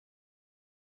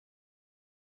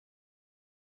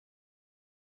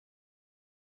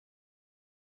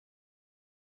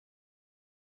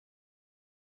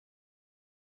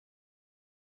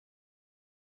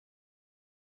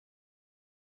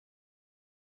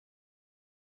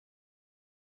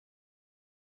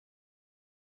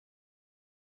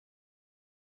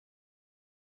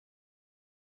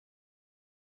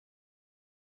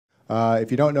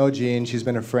If you don't know Jean, she's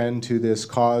been a friend to this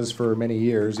cause for many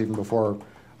years, even before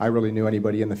I really knew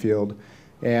anybody in the field.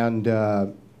 And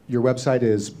your website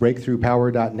is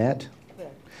breakthroughpower.net.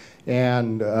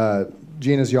 And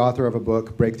Jean is the author of a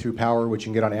book, Breakthrough Power, which you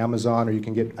can get on Amazon, or you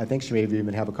can get, I think she may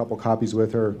even have a couple copies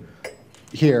with her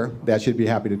here that she'd be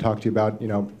happy to talk to you about,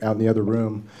 out in the other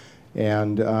room.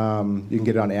 And you can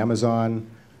get it on Amazon.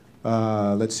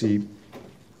 Let's see.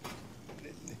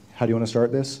 How do you want to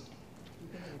start this?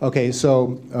 Okay,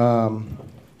 so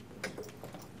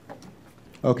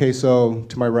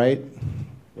to my right,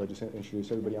 do I just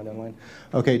introduce everybody on that line?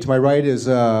 Okay, to my right is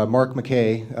Mark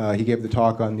McKay. He gave the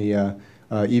talk on the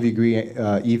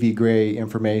EV gray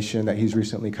information that he's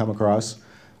recently come across.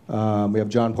 We have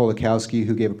John Polakowski,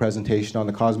 who gave a presentation on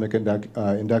the cosmic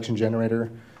induction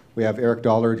generator. We have Eric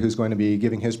Dollard, who's going to be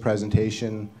giving his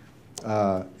presentation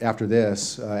after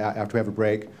this, after we have a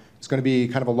break. It's going to be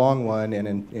kind of a long one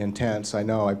and intense. I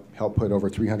know I helped put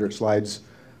over 300 slides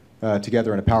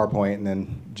together in a PowerPoint, and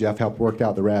then Jeff helped work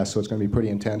out the rest, so it's going to be pretty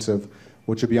intensive,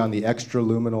 which will be on the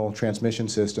extraluminal transmission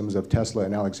systems of Tesla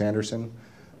and Alexanderson.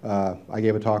 I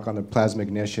gave a talk on the plasma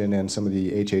ignition and some of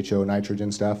the HHO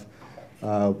nitrogen stuff.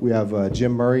 We have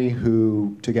Jim Murray,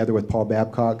 who, together with Paul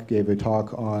Babcock, gave a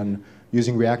talk on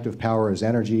using reactive power as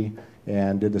energy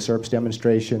and did the SERPs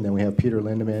demonstration. Then we have Peter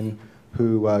Lindemann,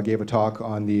 who gave a talk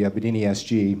on the Bedini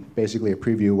SG, basically a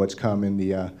preview of what's come in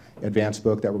the advanced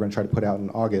book that we're going to try to put out in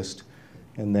August.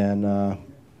 And then,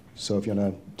 so if you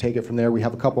want to take it from there, we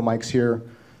have a couple mics here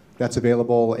that's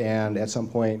available, and at some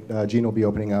point, Jean will be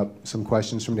opening up some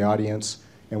questions from the audience,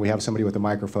 and we have somebody with a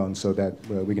microphone so that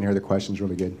we can hear the questions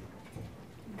really good.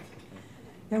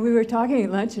 Yeah, we were talking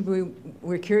at lunch, and we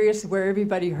were curious where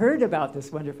everybody heard about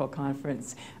this wonderful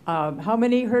conference. How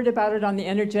many heard about it on the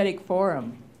Energetic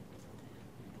Forum?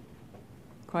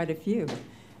 Quite a few.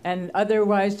 And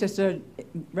otherwise, just a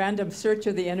random search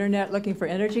of the internet looking for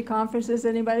energy conferences,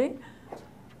 anybody?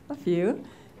 A few.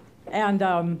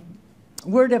 And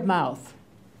word of mouth.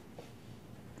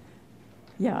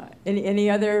 Yeah, any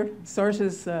other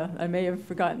sources I may have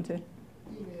forgotten to?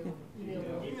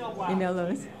 Email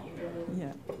those.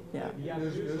 Yeah.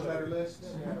 Newsletter lists.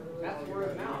 That's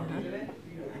word of mouth, isn't it?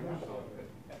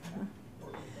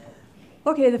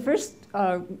 Okay, the first,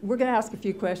 we're going to ask a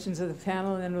few questions of the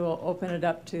panel, and then we'll open it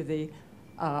up to the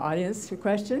audience for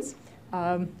questions.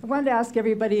 I wanted to ask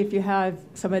everybody if you have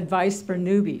some advice for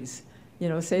newbies.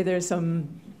 Say there's some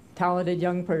talented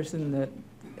young person that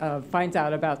finds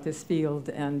out about this field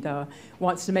and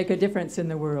wants to make a difference in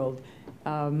the world.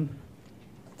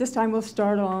 This time we'll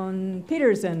start on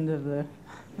Peter's end of the...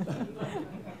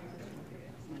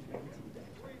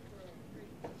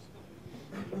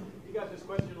 You got this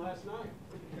question last night.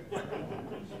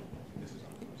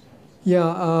 Yeah,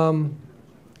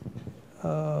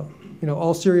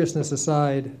 all seriousness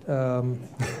aside,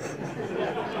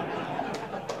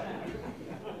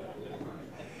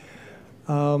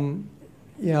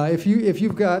 yeah, if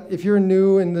you're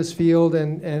new in this field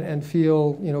and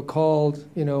feel called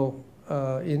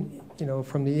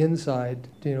from the inside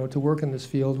to work in this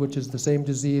field, which is the same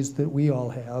disease that we all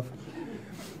have,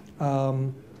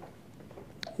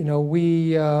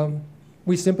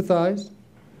 we sympathize.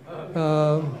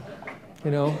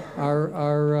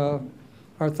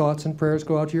 Our thoughts and prayers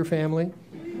go out to your family.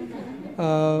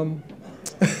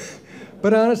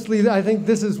 But honestly, I think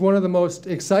this is one of the most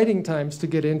exciting times to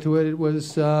get into it. It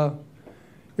was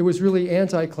really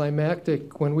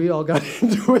anticlimactic when we all got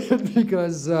into it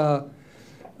because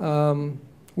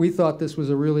we thought this was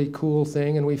a really cool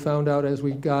thing, and we found out as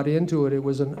we got into it, it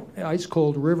was an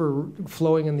ice-cold river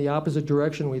flowing in the opposite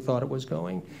direction we thought it was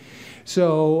going.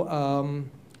 So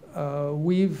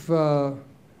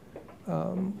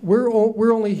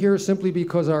we're only here simply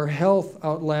because our health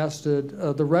outlasted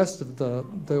the rest of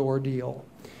the ordeal,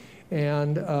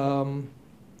 and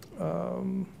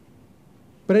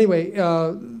but anyway,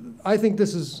 I think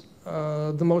this is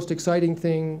the most exciting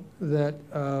thing that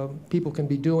people can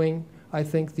be doing. I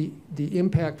think the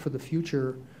impact for the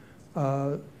future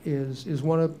is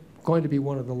going to be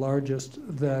one of the largest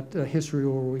that history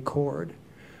will record.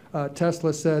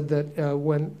 Tesla said that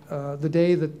when the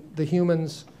day that the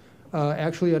humans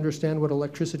actually understand what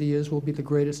electricity is will be the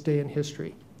greatest day in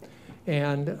history.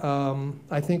 And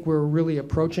I think we're really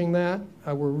approaching that.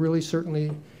 We're really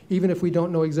certainly, even if we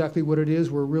don't know exactly what it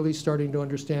is, we're really starting to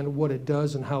understand what it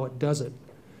does and how it does it.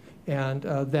 And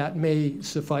that may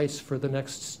suffice for the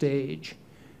next stage.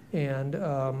 And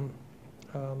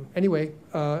anyway,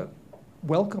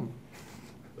 welcome.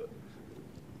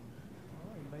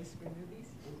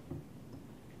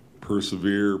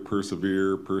 persevere,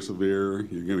 persevere, persevere.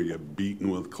 You're going to get beaten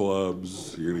with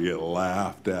clubs. You're going to get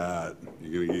laughed at.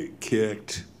 You're going to get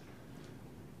kicked.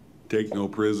 Take no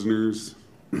prisoners.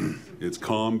 It's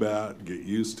combat. Get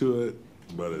used to it.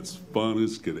 But it's fun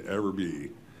as could ever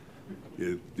be.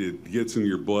 It gets in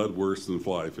your blood worse than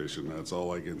fly fishing. That's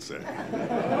all I can say.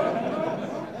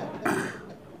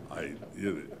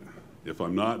 If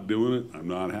I'm not doing it, I'm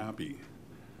not happy.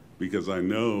 Because I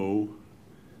know,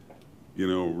 you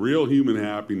know, real human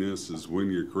happiness is when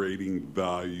you're creating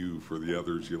value for the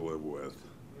others you live with.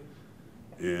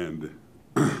 And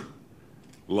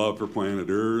love for planet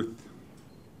Earth,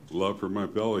 love for my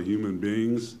fellow human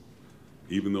beings,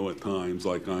 even though at times,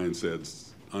 like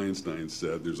Einstein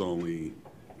said, there's only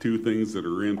two things that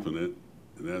are infinite,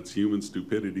 and that's human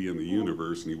stupidity and the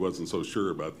universe, and he wasn't so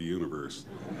sure about the universe.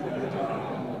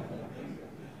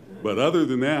 But other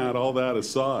than that, all that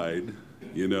aside,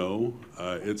 you know,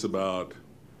 it's about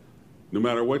no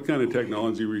matter what kind of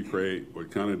technology we create, what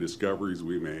kind of discoveries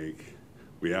we make,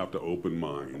 we have to open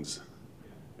minds.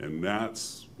 And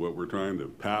that's what we're trying to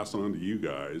pass on to you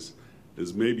guys,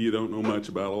 is maybe you don't know much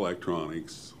about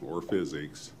electronics or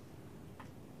physics,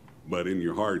 but in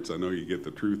your hearts, I know you get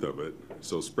the truth of it.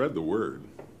 So spread the word.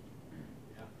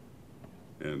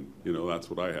 And, you know, that's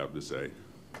what I have to say.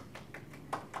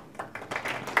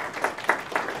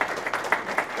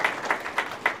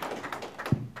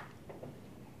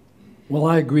 Well,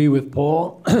 I agree with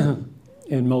Paul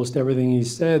in most everything he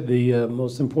said. The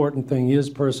most important thing is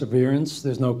perseverance.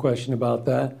 There's no question about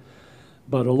that.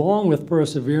 But along with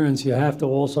perseverance, you have to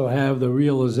also have the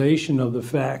realization of the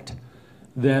fact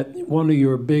that one of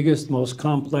your biggest, most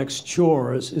complex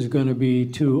chores is going to be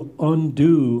to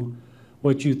undo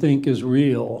what you think is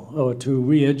real, or to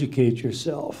re-educate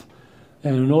yourself.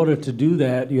 And in order to do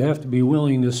that, you have to be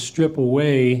willing to strip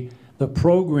away the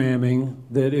programming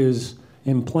that is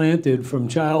implanted from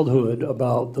childhood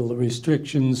about the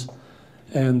restrictions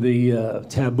and the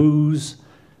taboos,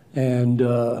 and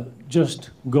just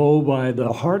go by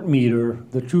the heart meter,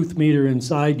 the truth meter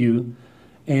inside you,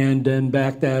 and then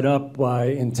back that up by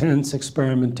intense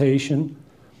experimentation.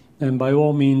 And by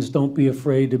all means, don't be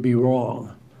afraid to be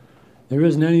wrong. There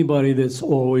isn't anybody that's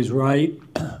always right,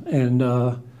 and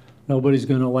nobody's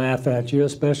going to laugh at you,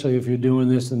 especially if you're doing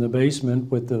this in the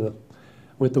basement with the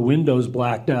windows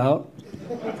blacked out.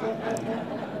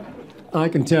 I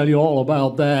can tell you all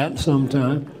about that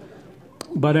sometime.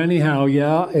 But anyhow,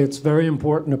 yeah, it's very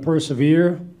important to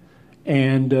persevere,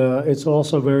 and it's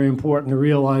also very important to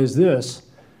realize this.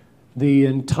 The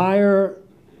entire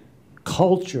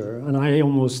culture, and I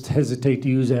almost hesitate to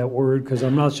use that word because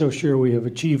I'm not so sure we have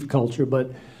achieved culture,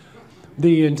 but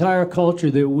the entire culture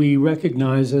that we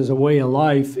recognize as a way of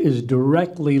life is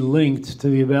directly linked to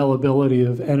the availability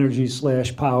of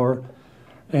energy/power.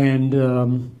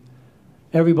 And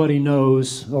everybody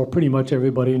knows, or pretty much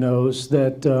everybody knows,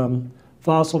 that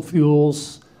fossil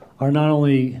fuels are not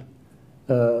only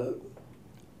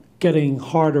getting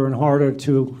harder and harder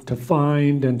to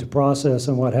find and to process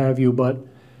and what have you, but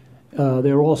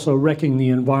they're also wrecking the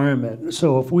environment.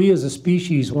 So if we as a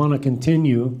species want to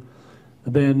continue,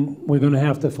 then we're going to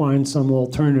have to find some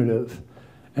alternative.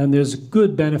 And there's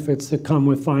good benefits that come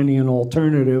with finding an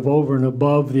alternative over and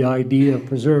above the idea of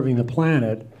preserving the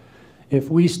planet. If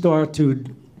we start to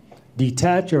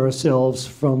detach ourselves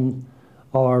from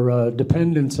our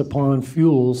dependence upon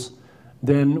fuels,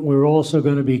 then we're also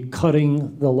going to be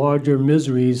cutting the larger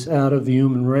miseries out of the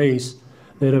human race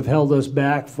that have held us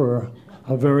back for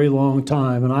a very long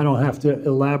time. And I don't have to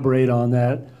elaborate on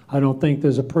that. I don't think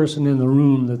there's a person in the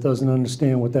room that doesn't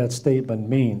understand what that statement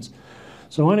means.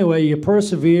 So anyway, you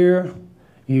persevere,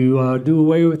 you do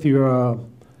away with your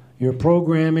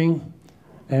programming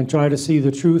and try to see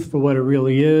the truth for what it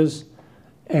really is.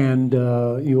 And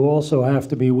you also have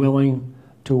to be willing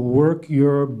to work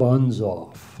your buns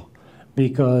off,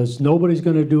 because nobody's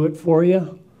going to do it for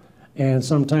you. And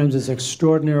sometimes it's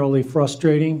extraordinarily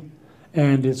frustrating,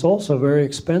 and it's also very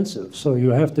expensive. So you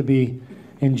have to be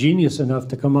ingenious enough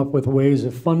to come up with ways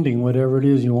of funding whatever it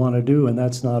is you want to do, and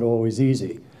that's not always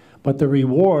easy. But the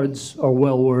rewards are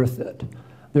well worth it.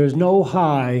 There's no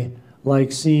high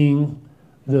like seeing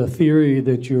the theory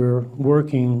that you're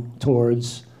working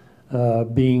towards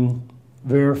being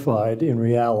verified in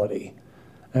reality.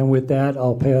 And with that,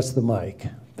 I'll pass the mic.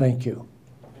 Thank you.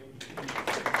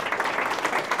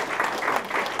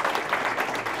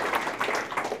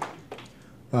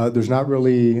 There's not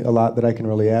really a lot that I can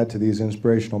really add to these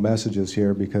inspirational messages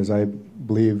here, because I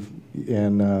believe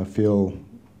and feel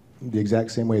the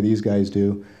exact same way these guys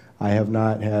do. I have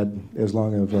not had as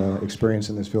long of experience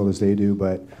in this field as they do,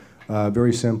 but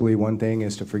Very simply, one thing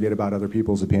is to forget about other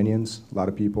people's opinions. A lot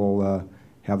of people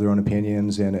have their own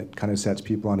opinions, and it kind of sets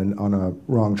people on a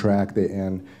wrong track.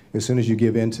 And as soon as you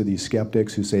give in to these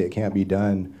skeptics who say it can't be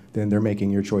done, then they're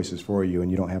making your choices for you, and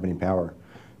you don't have any power.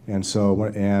 And so,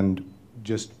 and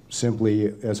just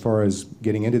simply, as far as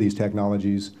getting into these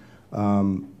technologies,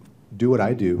 do what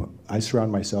I do. I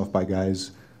surround myself by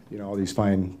guys, you know, all these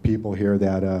fine people here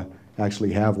that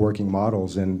actually have working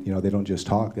models, and you know, they don't just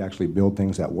talk, they actually build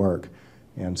things that work.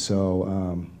 And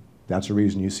so that's the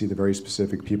reason you see the very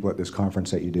specific people at this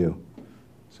conference that you do.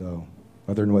 So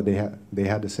other than what they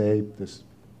had to say, this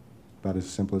about as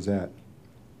simple as that.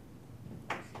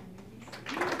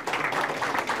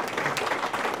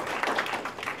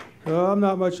 I'm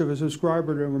not much of a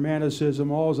subscriber to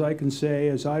romanticism. All I can say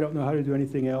is I don't know how to do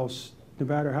anything else. No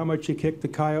matter how much you kick the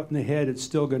coyote in the head, it's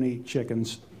still going to eat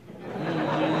chickens.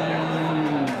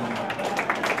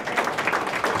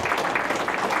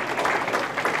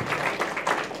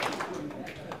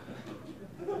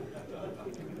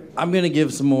 I'm going to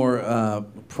give some more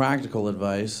practical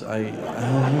advice.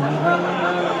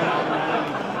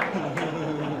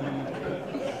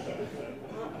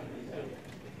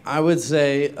 I would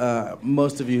say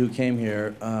most of you who came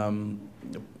here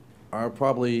are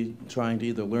probably trying to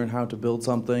either learn how to build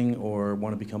something or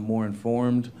want to become more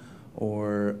informed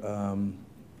or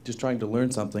just trying to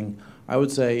learn something. I would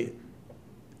say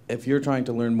if you're trying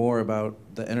to learn more about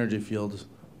the energy field,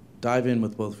 dive in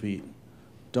with both feet.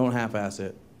 Don't half-ass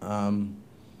it.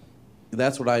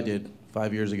 That's what I did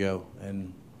 5 years ago,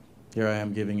 and here I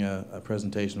am giving a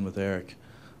presentation with Eric.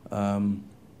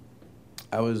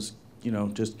 I was, you know,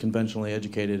 just conventionally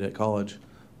educated at college,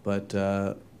 but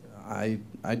I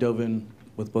dove in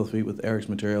with both feet with Eric's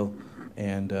material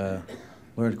and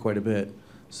learned quite a bit.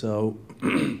 So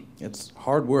it's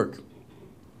hard work.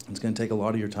 It's going to take a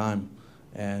lot of your time,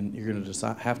 and you're going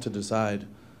to have to decide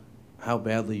how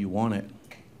badly you want it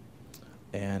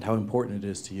and how important it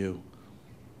is to you.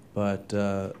 But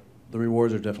the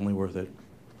rewards are definitely worth it.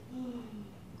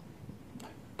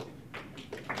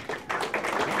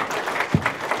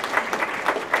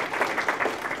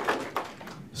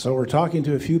 So we're talking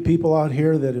to a few people out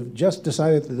here that have just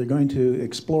decided that they're going to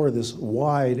explore this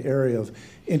wide area of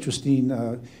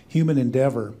interesting human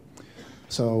endeavor.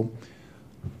 So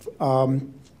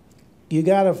you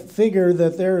got to figure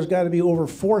that there's got to be over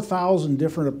 4,000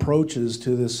 different approaches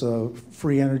to this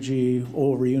free energy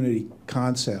over unity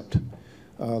concept.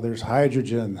 There's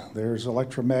hydrogen, there's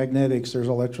electromagnetics, there's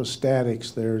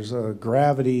electrostatics, there's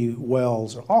gravity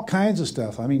wells, all kinds of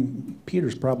stuff. I mean,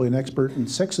 Peter's probably an expert in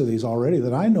 6 of these already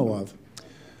that I know of.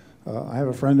 I have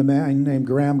a friend of mine named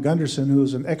Graham Gunderson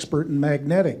who's an expert in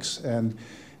magnetics, and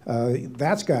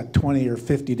that's got 20 or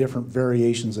 50 different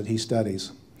variations that he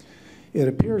studies. It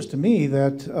appears to me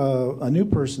that a new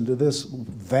person to this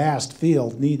vast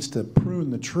field needs to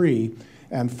prune the tree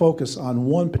and focus on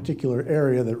one particular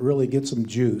area that really gets them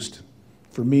juiced.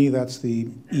 For me, that's the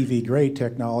EV gray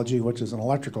technology, which is an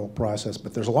electrical process,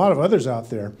 but there's a lot of others out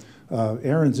there.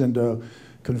 Aaron's into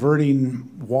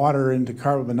converting water into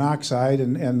carbon monoxide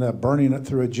and burning it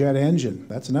through a jet engine.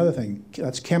 That's another thing.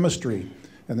 That's chemistry.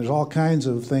 And there's all kinds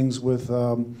of things with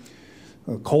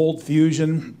cold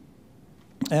fusion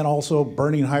and also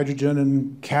burning hydrogen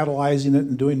and catalyzing it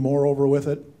and doing more over with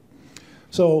it.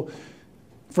 So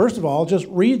first of all, just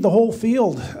read the whole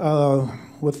field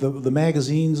with the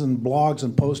magazines and blogs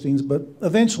and postings, but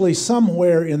eventually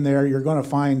somewhere in there you're going to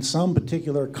find some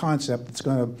particular concept that's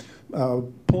going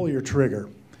to pull your trigger.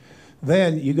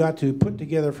 Then you got to put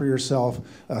together for yourself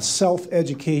a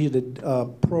self-educated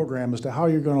program as to how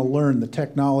you're going to learn the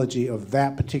technology of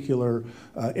that particular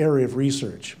area of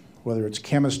research, whether it's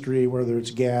chemistry, whether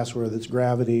it's gas, whether it's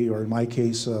gravity, or in my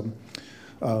case,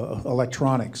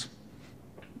 electronics.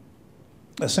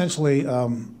 Essentially,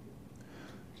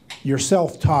 you're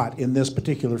self-taught in this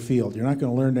particular field. You're not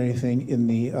going to learn anything in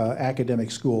the academic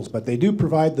schools, but they do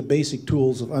provide the basic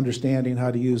tools of understanding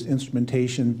how to use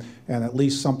instrumentation and at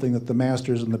least something that the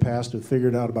masters in the past have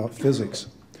figured out about physics.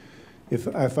 If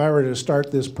I were to start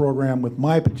this program with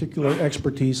my particular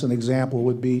expertise, an example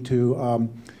would be to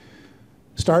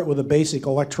start with a basic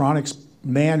electronics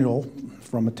manual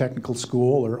from a technical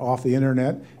school or off the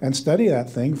internet and study that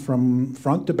thing from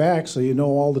front to back so you know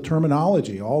all the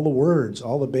terminology, all the words,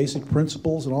 all the basic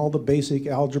principles, and all the basic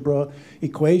algebra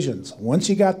equations. Once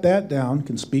you got that down,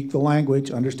 can speak the language,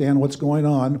 understand what's going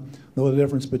on, know the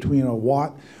difference between a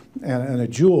watt and a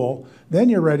joule, then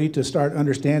you're ready to start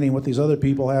understanding what these other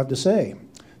people have to say.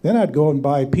 Then I'd go and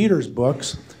buy Peter's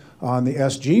books on the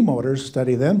SG motors,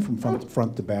 study them from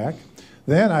front to back.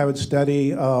 Then I would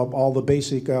study all the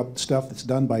basic stuff that's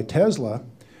done by Tesla,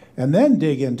 and then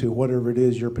dig into whatever it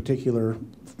is your particular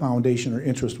foundation or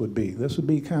interest would be. This would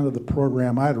be kind of the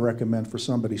program I'd recommend for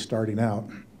somebody starting out.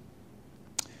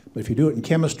 But if you do it in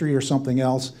chemistry or something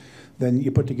else, then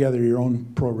you put together your own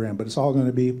program. But it's all going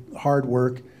to be hard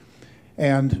work.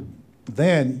 And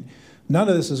then none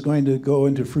of this is going to go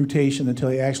into fruition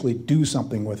until you actually do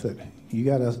something with it. You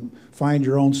got to find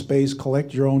your own space,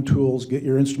 collect your own tools, get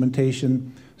your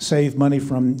instrumentation, save money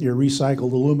from your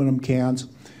recycled aluminum cans,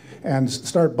 and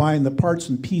start buying the parts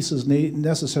and pieces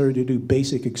necessary to do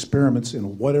basic experiments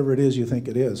in whatever it is you think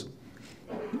it is.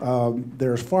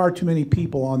 There's far too many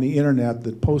people on the internet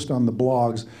that post on the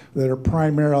blogs that are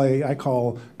primarily, I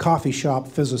call, coffee shop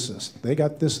physicists. They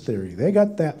got this theory, they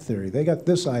got that theory, they got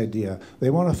this idea, they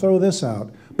want to throw this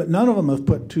out, but none of them have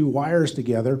put two wires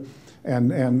together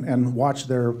and watched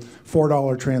their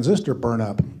 $4 transistor burn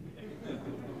up.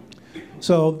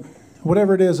 So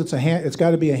whatever it is, it's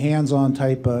got to be a hands-on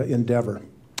type endeavor.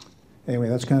 Anyway,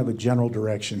 that's kind of a general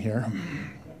direction here.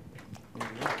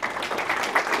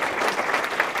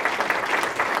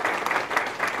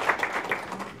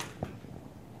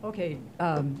 Okay,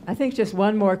 I think just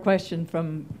one more question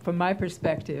from my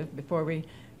perspective before we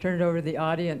turn it over to the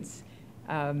audience.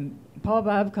 Paul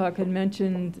Babcock had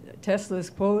mentioned Tesla's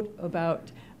quote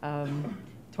about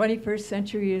 21st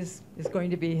century is going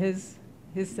to be his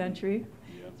century,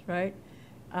 right?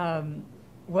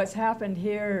 What's happened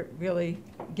here really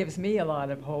gives me a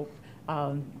lot of hope.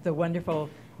 The wonderful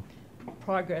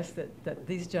progress that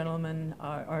these gentlemen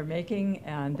are making,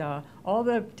 and all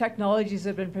the technologies that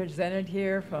have been presented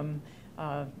here, from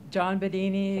John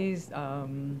Bedini's,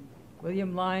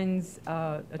 William Lyne's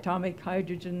atomic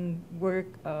hydrogen work,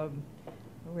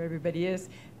 where everybody is.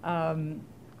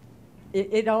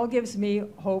 It all gives me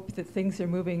hope that things are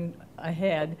moving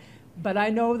ahead. But I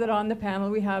know that on the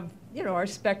panel we have, our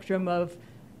spectrum of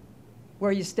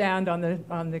where you stand on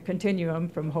the continuum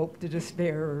from hope to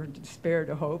despair, or despair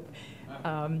to hope.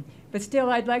 But still,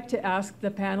 I'd like to ask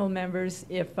the panel members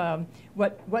if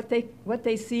what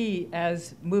they see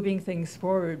as moving things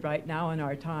forward right now in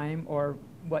our time, or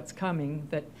what's coming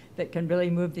that can really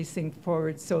move these things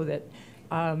forward, so that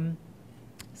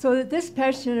this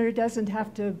pensioner doesn't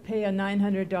have to pay a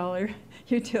 $900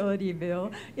 utility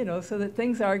bill, so that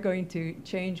things are going to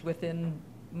change within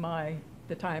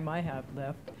the time I have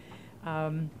left.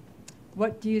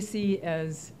 What do you see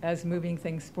as moving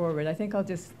things forward? I think I'll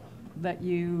just let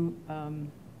you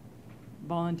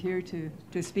volunteer to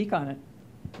speak on it.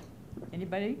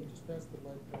 Anybody?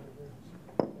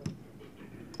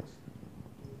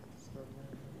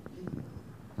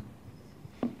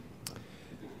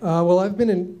 Well, I've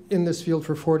been in this field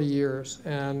for 40 years,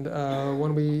 and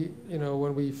when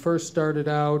we first started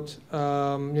out,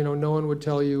 no one would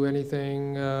tell you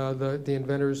anything. The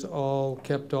inventors all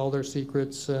kept all their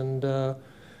secrets, and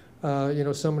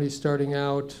somebody starting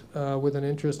out with an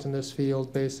interest in this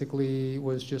field basically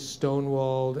was just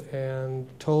stonewalled and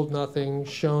told nothing,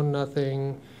 shown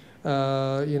nothing,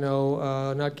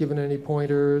 not given any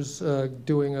pointers.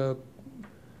 Doing a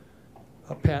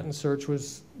patent search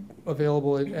was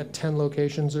available at 10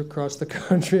 locations across the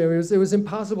country. I mean, it was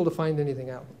impossible to find anything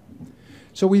out.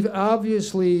 So we've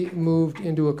obviously moved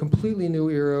into a completely new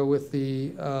era with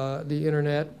the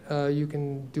internet. You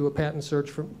can do a patent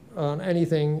search on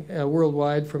anything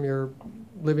worldwide from your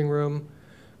living room.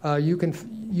 We've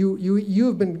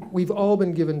all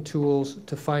been given tools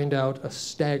to find out a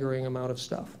staggering amount of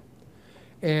stuff.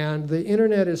 And the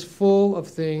internet is full of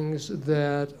things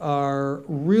that are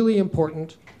really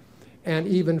important, and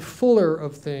even fuller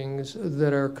of things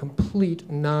that are complete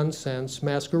nonsense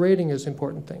masquerading as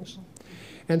important things.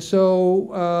 And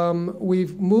so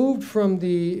we've moved from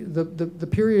the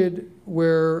period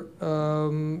where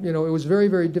it was very,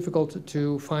 very difficult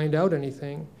to find out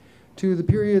anything, to the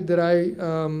period that I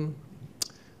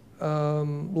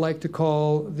like to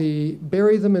call the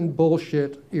bury them in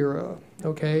bullshit era.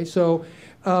 Okay, so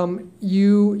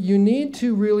you need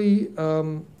to really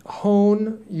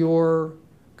hone your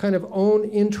kind of own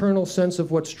internal sense of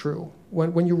what's true.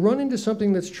 When you run into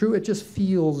something that's true, it just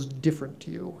feels different to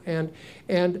you. And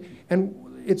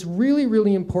it's really,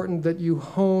 really important that you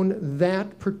hone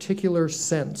that particular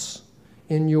sense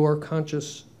in your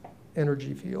conscious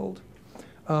energy field,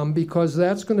 because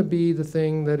that's going to be the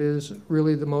thing that is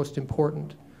really the most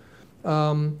important.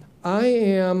 I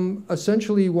am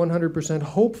essentially 100%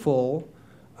 hopeful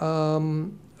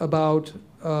about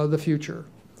the future.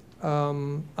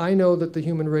 I know that the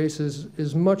human race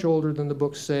is much older than the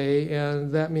books say,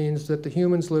 and that means that the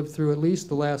humans lived through at least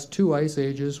the last 2 ice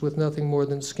ages with nothing more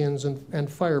than skins and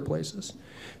fireplaces.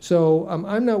 So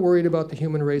I'm not worried about the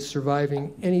human race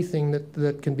surviving anything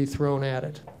that can be thrown at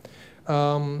it.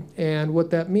 And what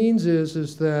that means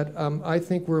is that I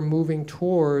think we're moving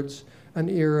towards an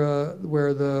era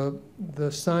where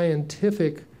the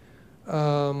scientific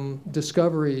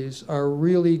discoveries are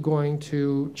really going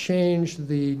to change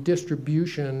the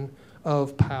distribution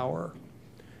of power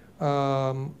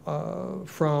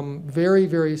from very,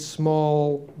 very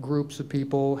small groups of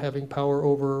people having power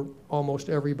over almost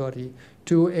everybody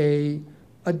to a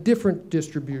different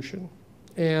distribution.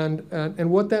 And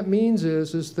what that means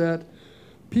is that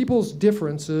people's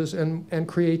differences and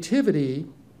creativity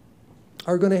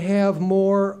are going to have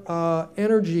more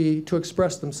energy to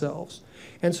express themselves.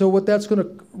 And so what that's going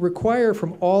to require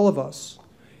from all of us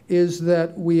is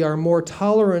that we are more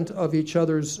tolerant of each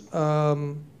other's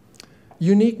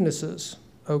uniquenesses,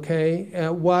 okay,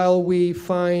 while we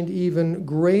find even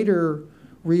greater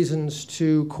reasons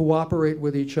to cooperate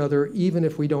with each other, even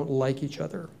if we don't like each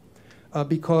other.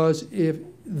 Because if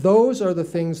those are the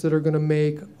things that are going to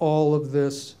make all of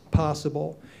this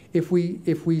possible. If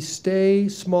we stay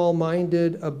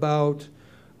small-minded about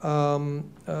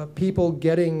people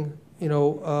getting,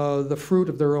 the fruit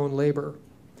of their own labor,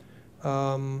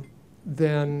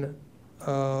 then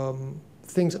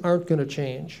things aren't going to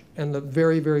change. And the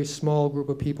very, very small group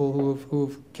of people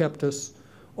who've kept us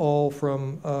all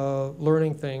from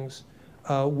learning things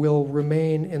will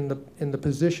remain in the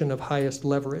position of highest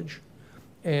leverage.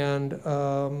 And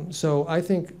so I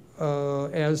think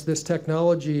as this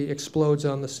technology explodes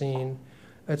on the scene,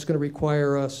 it's going to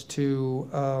require us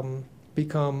to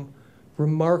become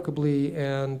remarkably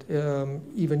and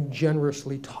even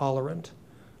generously tolerant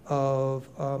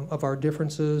of our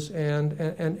differences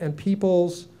and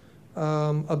people's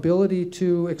ability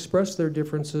to express their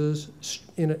differences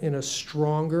in a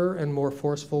stronger and more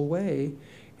forceful way,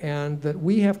 and that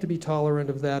we have to be tolerant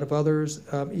of that of others,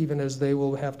 even as they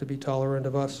will have to be tolerant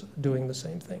of us doing the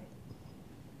same thing.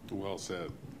 Well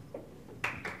said.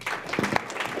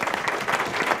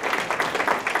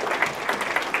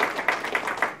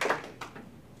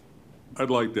 I'd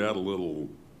like to add a little.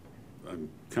 I'm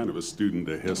kind of a student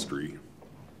of history.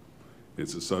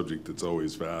 It's a subject that's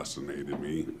always fascinated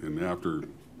me. And after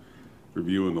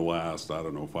reviewing the last,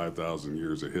 5,000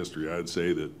 years of history, I'd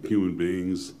say that human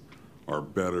beings are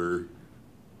better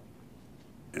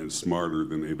and smarter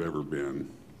than they've ever been,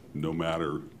 no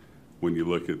matter when you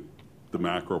look at the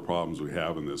macro problems we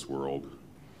have in this world.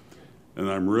 And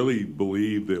I really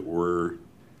believe that we're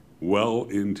well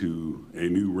into a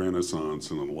new renaissance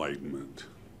and enlightenment.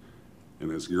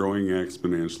 And it's growing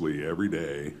exponentially every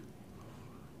day.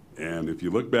 And if you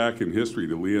look back in history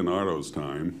to Leonardo's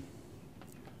time,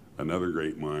 another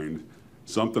great mind,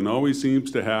 something always seems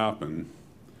to happen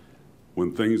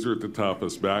when things are at the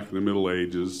toughest. Back in the Middle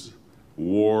Ages,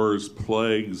 wars,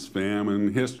 plagues,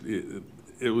 famine, history,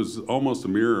 it was almost a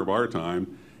mirror of our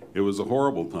time. It was a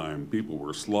horrible time. People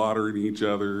were slaughtering each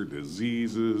other,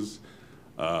 diseases,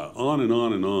 on and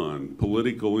on and on.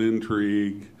 Political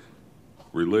intrigue,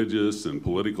 religious and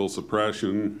political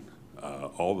suppression,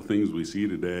 all the things we see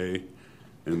today.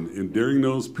 And during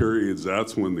those periods,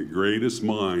 that's when the greatest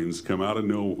minds come out of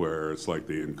nowhere. It's like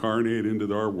they incarnate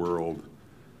into our world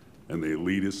and they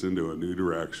lead us into a new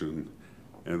direction.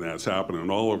 And that's happening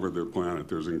all over the planet.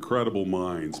 There's incredible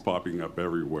minds popping up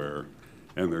everywhere.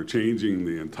 And they're changing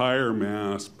the entire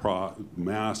mass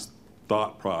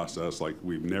thought process like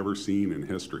we've never seen in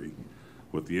history.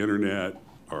 With the internet,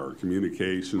 our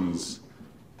communications,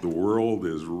 the world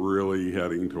is really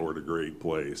heading toward a great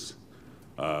place.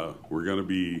 We're going to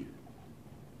be,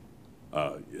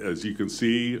 as you can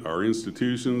see, our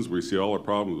institutions, we see all our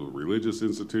problems with religious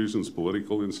institutions,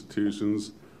 political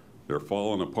institutions. They're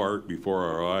falling apart before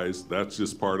our eyes. That's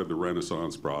just part of the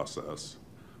Renaissance process.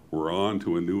 We're on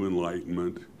to a new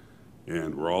enlightenment,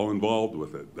 and we're all involved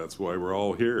with it. That's why we're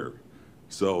all here.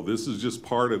 So this is just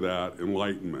part of that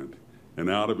enlightenment. And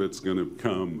out of it's going to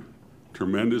come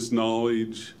tremendous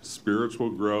knowledge,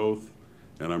 spiritual growth,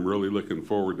 and I'm really looking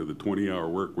forward to the 20-hour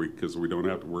work week because we don't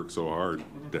have to work so hard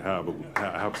to have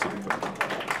something.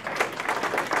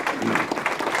 You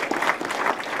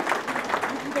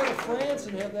can go to France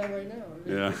and have that right now.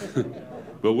 Yeah.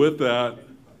 But with that,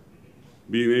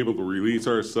 being able to release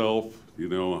ourselves,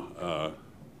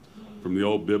 from the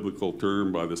old biblical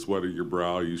term, by the sweat of your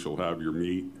brow you shall have your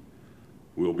meat.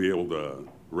 We'll be able to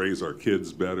raise our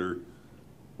kids better.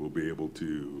 We'll be able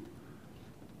to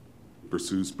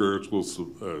pursue spiritual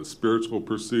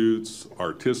pursuits,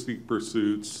 artistic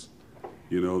pursuits.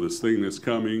 This thing that's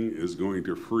coming is going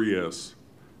to free us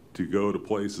to go to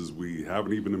places we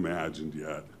haven't even imagined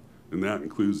yet. And that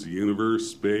includes the universe,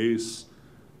 space,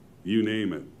 you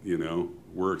name it.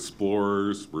 We're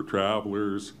explorers, we're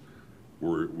travelers,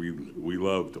 we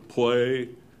love to play,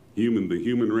 the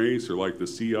human race are like the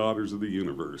sea otters of the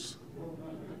universe.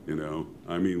 You know,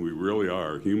 I mean, we really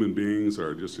are. Human beings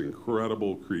are just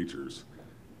incredible creatures,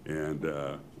 and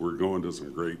we're going to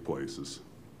some great places.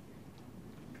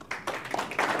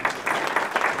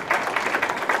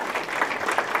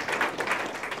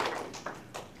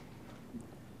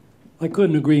 I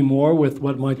couldn't agree more with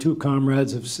what my two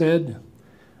comrades have said,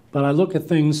 but I look at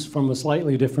things from a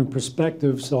slightly different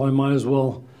perspective, so I might as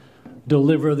well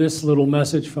deliver this little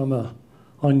message from an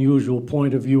unusual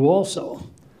point of view also.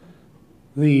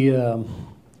 The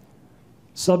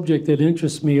subject that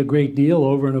interests me a great deal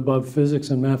over and above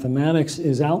physics and mathematics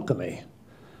is alchemy.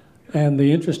 And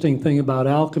the interesting thing about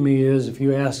alchemy is if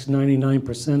you ask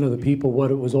 99% of the people what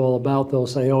it was all about, they'll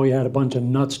say, oh, you had a bunch of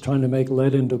nuts trying to make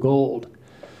lead into gold.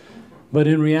 But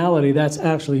in reality, that's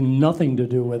actually nothing to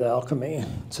do with alchemy.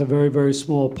 It's a very, very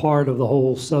small part of the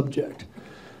whole subject.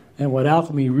 And what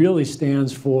alchemy really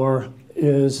stands for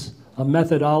is a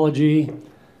methodology,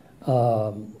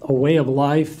 a way of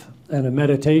life, and a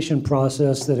meditation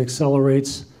process that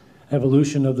accelerates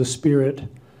evolution of the spirit.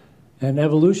 And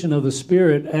evolution of the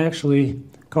spirit actually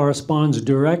corresponds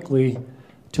directly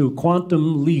to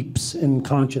quantum leaps in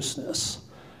consciousness.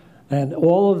 And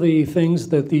all of the things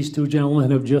that these two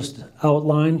gentlemen have just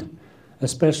outlined,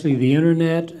 especially the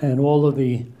internet and all of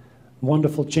the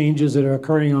wonderful changes that are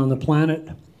occurring on the planet,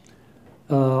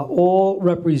 all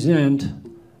represent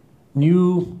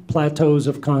new plateaus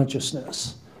of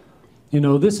consciousness. You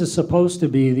know, this is supposed to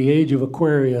be the age of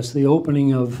Aquarius, the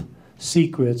opening of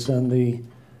secrets and the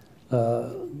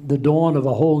dawn of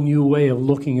a whole new way of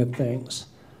looking at things.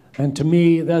 And to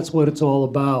me, that's what it's all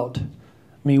about. I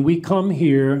mean, we come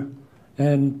here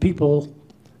and people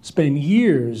spend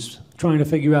years trying to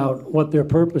figure out what their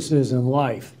purpose is in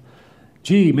life.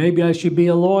 Gee, maybe I should be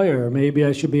a lawyer, maybe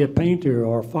I should be a painter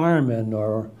or a fireman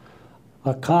or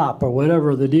a cop or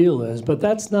whatever the deal is, but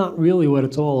that's not really what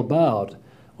it's all about.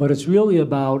 What it's really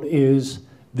about is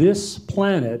this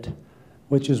planet,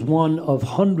 which is one of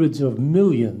hundreds of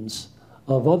millions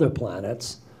of other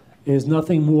planets, is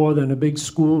nothing more than a big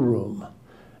schoolroom.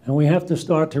 And we have to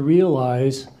start to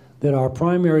realize that our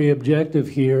primary objective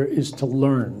here is to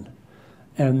learn.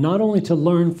 And not only to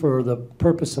learn for the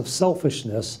purpose of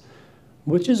selfishness,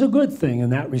 which is a good thing in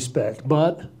that respect,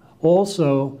 but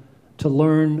also to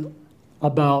learn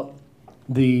about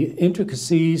the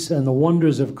intricacies and the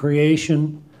wonders of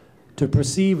creation, to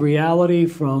perceive reality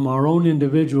from our own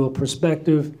individual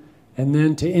perspective, and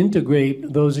then to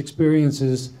integrate those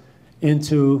experiences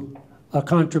into a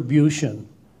contribution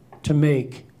to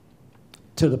make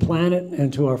to the planet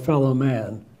and to our fellow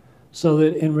man, so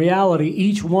that in reality,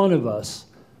 each one of us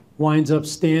winds up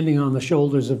standing on the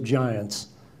shoulders of giants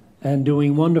and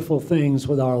doing wonderful things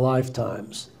with our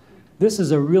lifetimes. This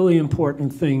is a really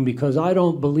important thing because I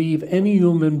don't believe any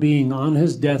human being on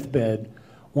his deathbed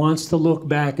wants to look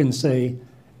back and say,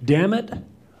 damn it,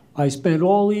 I spent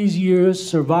all these years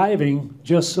surviving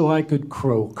just so I could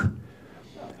croak.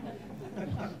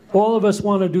 All of us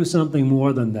want to do something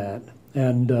more than that.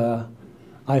 And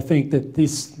I think that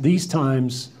these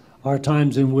times are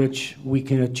times in which we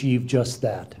can achieve just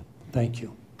that. Thank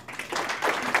you.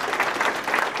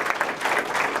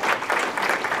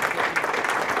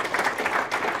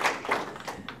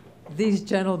 These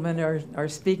gentlemen are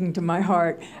speaking to my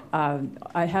heart.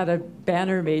 I had a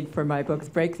banner made for my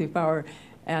book, Breakthrough Power,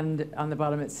 and on the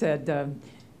bottom it said,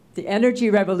 the energy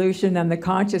revolution and the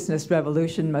consciousness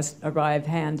revolution must arrive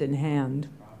hand in hand.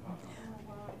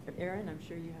 Aaron, I'm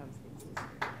sure you have things.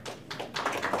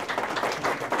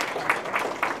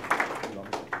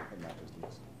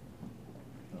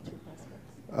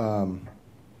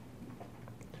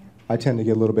 I tend to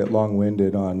get a little bit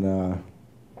long-winded on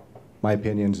my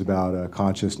opinions about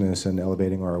consciousness and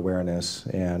elevating our awareness,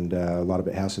 and a lot of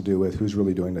it has to do with who's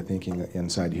really doing the thinking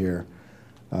inside here.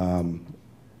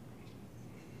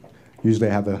 Usually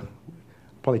I have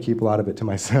probably keep a lot of it to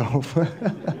myself.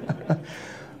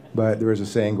 But there is a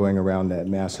saying going around that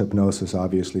mass hypnosis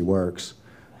obviously works,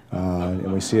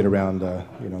 and we see it around,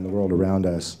 in the world around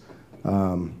us.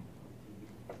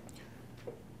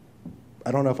 I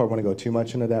don't know if I want to go too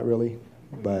much into that, really,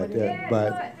 but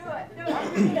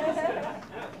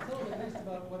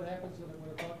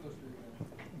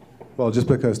well, just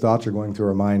because thoughts are going through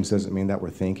our minds doesn't mean that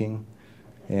we're thinking,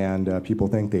 and people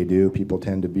think they do. People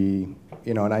tend to be,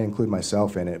 and I include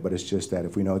myself in it, but it's just that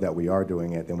if we know that we are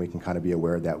doing it, then we can kind of be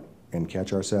aware of that and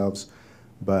catch ourselves.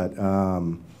 But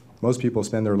most people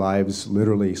spend their lives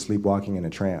literally sleepwalking in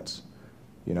a trance.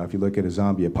 If you look at a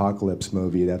zombie apocalypse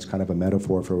movie, that's kind of a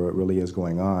metaphor for what really is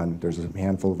going on. There's a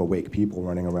handful of awake people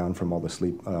running around from all the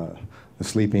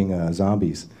sleeping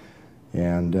zombies.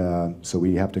 And so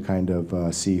we have to kind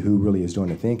of see who really is doing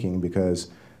the thinking, because,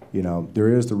 you know, there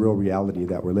is the real reality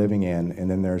that we're living in, and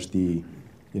then there's the,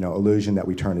 you know, illusion that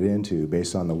we turn it into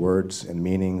based on the words and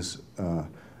meanings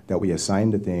that we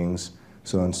assign to things.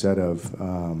 So instead of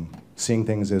seeing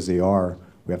things as they are,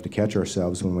 we have to catch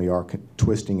ourselves when we are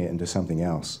twisting it into something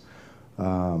else.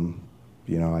 You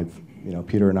know,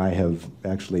 Peter and I have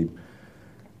actually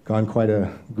gone quite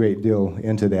a great deal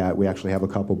into that. We actually have a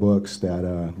couple books that,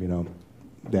 you know,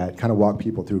 that kind of walk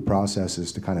people through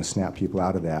processes to kind of snap people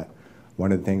out of that.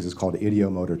 One of the things is called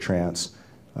ideomotor trance,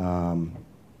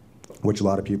 which a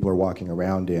lot of people are walking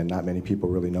around in. Not many people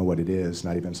really know what it is,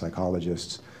 not even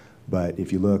psychologists. But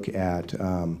if you look at,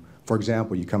 for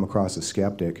example, you come across a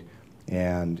skeptic,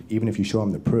 and even if you show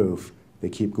them the proof, they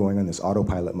keep going on this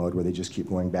autopilot mode where they just keep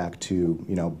going back to,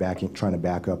 you know, trying to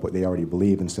back up what they already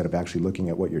believe instead of actually looking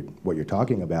at what you're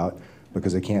talking about,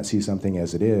 because they can't see something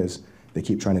as it is. They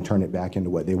keep trying to turn it back into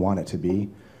what they want it to be.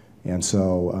 And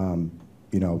so,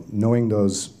 you know, knowing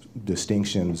those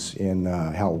distinctions in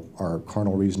how our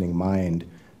carnal reasoning mind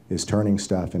is turning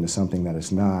stuff into something that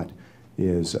it's not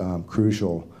is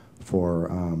crucial for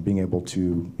being able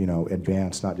to, you know,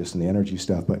 advance not just in the energy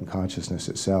stuff, but in consciousness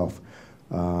itself.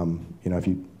 You know, if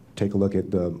you take a look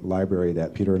at the library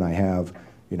that Peter and I have,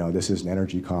 you know, this is an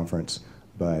energy conference,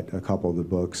 but a couple of the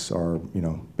books are, you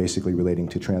know, basically relating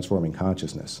to transforming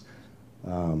consciousness.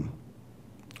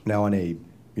 Now on a,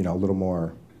 you know, a little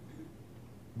more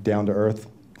down-to-earth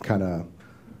kind of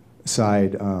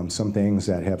side, some things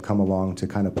that have come along to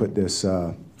kind of put this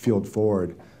field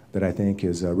forward that I think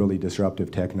is a really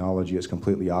disruptive technology. It's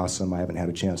completely awesome. I haven't had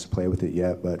a chance to play with it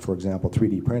yet, but for example,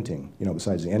 3D printing, you know,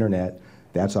 besides the internet,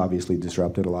 that's obviously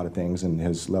disrupted a lot of things and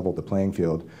has leveled the playing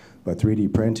field. But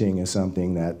 3D printing is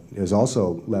something that is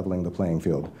also leveling the playing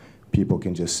field. People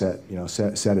can just set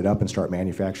it up and start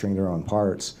manufacturing their own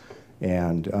parts.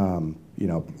 And you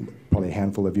know, probably a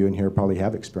handful of you in here probably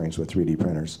have experience with 3D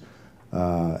printers.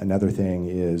 Another thing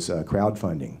is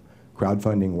crowdfunding.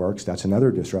 Crowdfunding works. That's another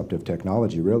disruptive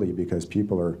technology, really, because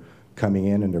people are coming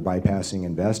in and they're bypassing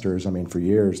investors. I mean, for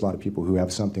years, a lot of people who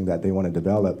have something that they want to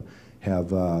develop have,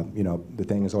 you know, the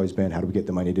thing has always been, how do we get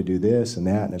the money to do this and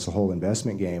that, and it's a whole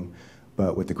investment game.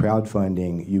 But with the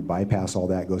crowdfunding, you bypass all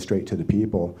that, go straight to the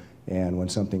people, and when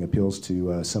something appeals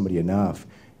to somebody enough,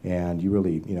 and you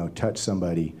really, you know, touch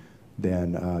somebody,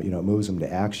 then, you know, it moves them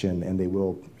to action, and they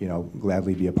will, you know,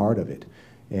 gladly be a part of it.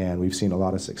 And we've seen a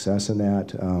lot of success in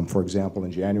that. For example,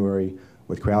 in January,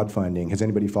 with crowdfunding, has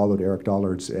anybody followed Eric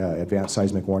Dollard's advanced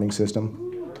seismic warning system?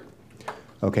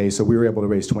 Okay, so we were able to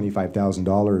raise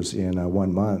 $25,000 in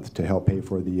 1 month to help pay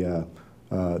for the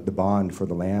bond for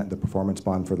the land, the performance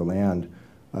bond for the land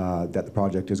that the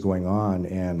project is going on.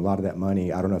 And a lot of that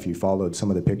money, I don't know if you followed some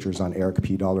of the pictures on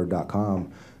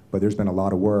ericpdollard.com, but there's been a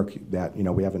lot of work that, you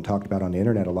know, we haven't talked about on the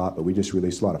internet a lot, but we just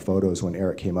released a lot of photos when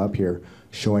Eric came up here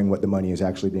showing what the money is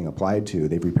actually being applied to.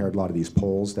 They've repaired a lot of these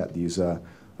poles that these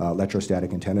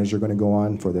electrostatic antennas are going to go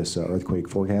on for this earthquake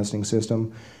forecasting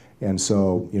system. And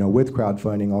so, you know, with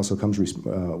crowdfunding also comes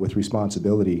with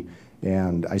responsibility.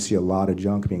 And I see a lot of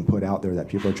junk being put out there that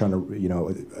people are trying to, you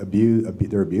know,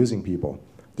 they're abusing people.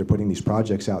 They're putting these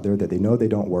projects out there that they know they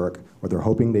don't work, or they're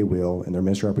hoping they will, and they're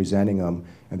misrepresenting them,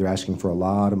 and they're asking for a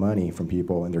lot of money from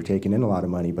people, and they're taking in a lot of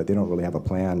money, but they don't really have a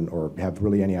plan or have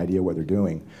really any idea what they're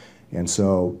doing. And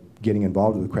so getting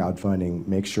involved with crowdfunding,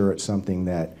 make sure it's something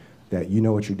that you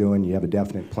know what you're doing, you have a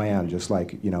definite plan, just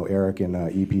like, you know, Eric and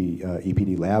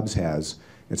EPD Labs has.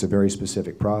 It's a very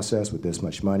specific process with this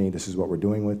much money. This is what we're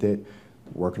doing with it.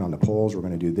 We're working on the polls, we're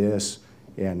going to do this.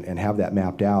 And have that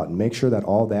mapped out, and make sure that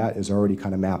all that is already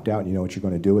kind of mapped out and you know what you're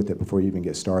going to do with it before you even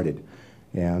get started.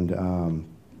 And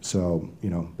so, you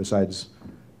know, besides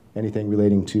anything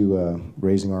relating to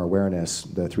raising our awareness,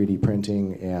 the 3D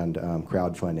printing and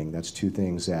crowdfunding, that's two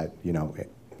things that, you know,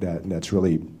 that's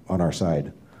really on our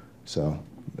side. So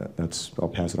that's, I'll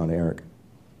pass it on to Eric.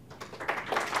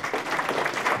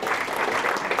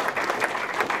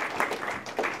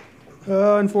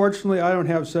 Unfortunately, I don't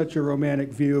have such a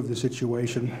romantic view of the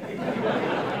situation.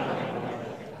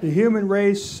 The human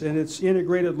race and its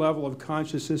integrated level of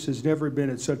consciousness has never been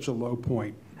at such a low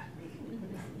point.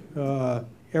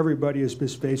 Everybody has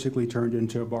just basically turned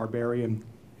into a barbarian.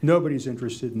 Nobody's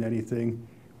interested in anything.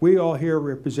 We all here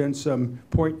represent some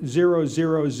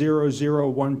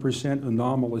 0.00001%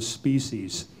 anomalous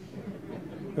species.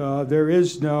 There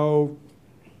is no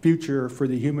future for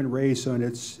the human race on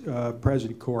its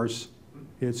present course.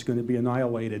 It's going to be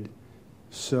annihilated.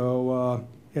 So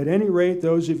at any rate,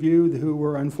 those of you who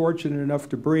were unfortunate enough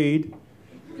to breed,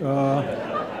 you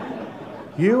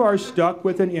You are stuck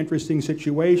with an interesting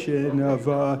situation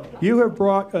of you have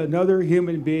brought another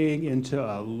human being into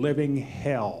a living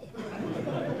hell.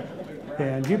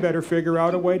 And you better figure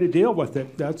out a way to deal with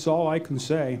it. That's all I can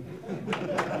say.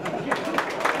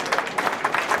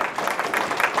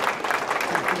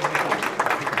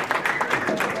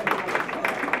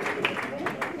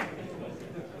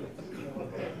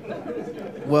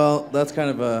 Well, that's kind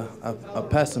of a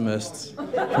pessimist's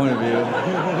point of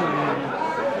view.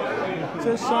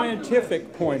 It's a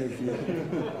scientific point of view.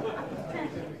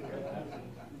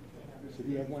 So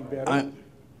do you have one better?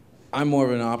 I'm more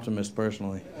of an optimist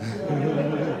personally.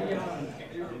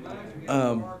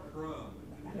 How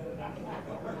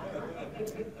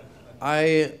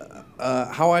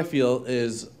I feel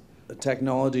is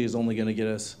technology is only going to get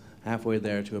us halfway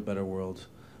there to a better world.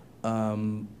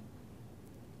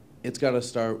 It's got to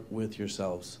start with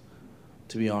yourselves,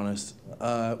 to be honest.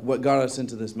 What got us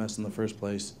into this mess in the first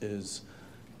place is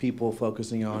people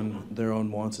focusing on their own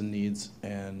wants and needs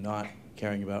and not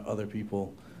caring about other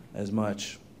people as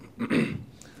much.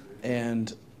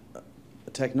 And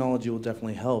technology will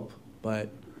definitely help,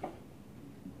 but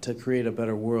to create a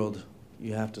better world,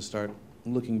 you have to start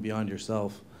looking beyond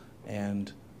yourself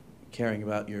and caring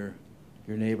about your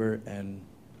neighbor and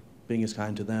being as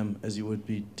kind to them as you would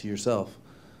be to yourself.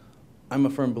 I'm a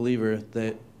firm believer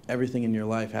that everything in your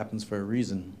life happens for a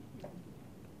reason.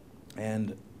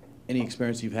 And any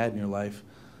experience you've had in your life,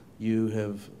 you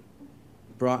have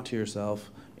brought to yourself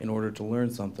in order to learn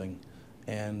something.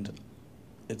 And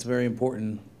it's very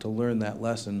important to learn that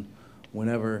lesson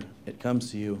whenever it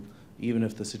comes to you, even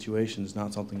if the situation is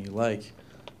not something you like.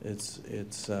 It's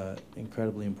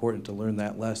incredibly important to learn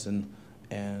that lesson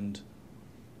and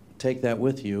take that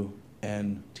with you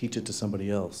and teach it to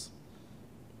somebody else.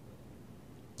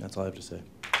 That's all I have to say.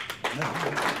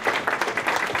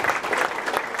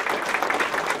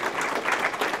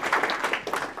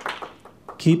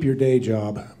 Keep your day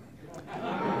job.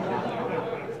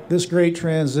 This great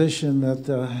transition that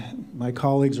my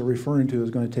colleagues are referring to is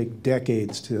going to take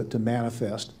decades to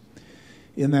manifest.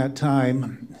 In that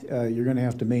time, you're going to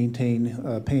have to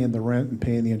maintain paying the rent and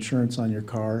paying the insurance on your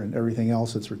car and everything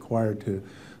else that's required to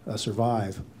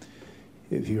survive.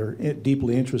 If you're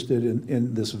deeply interested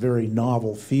in this very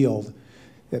novel field,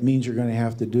 that means you're going to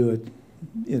have to do it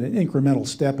in an incremental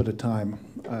step at a time.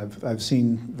 I've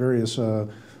seen various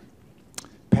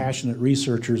passionate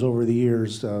researchers over the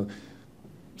years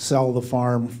sell the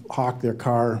farm, hawk their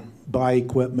car, buy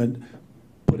equipment,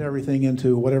 put everything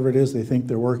into whatever it is they think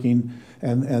they're working,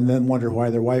 and then wonder why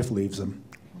their wife leaves them.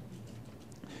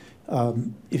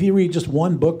 If you read just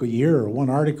one book a year, or one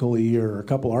article a year, or a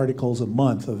couple articles a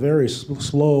month, a very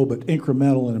slow but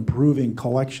incremental and improving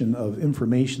collection of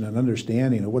information and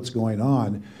understanding of what's going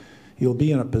on, you'll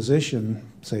be in a position,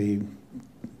 say,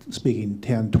 speaking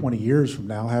 10, 20 years from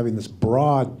now, having this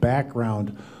broad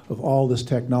background of all this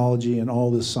technology and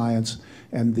all this science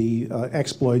and the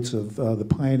exploits of the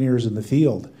pioneers in the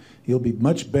field. You'll be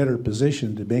much better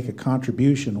positioned to make a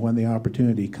contribution when the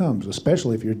opportunity comes,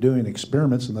 especially if you're doing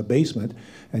experiments in the basement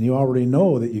and you already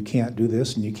know that you can't do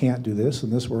this and you can't do this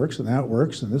and this works and that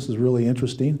works and this is really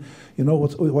interesting. You know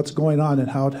what's going on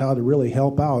and how to really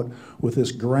help out with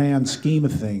this grand scheme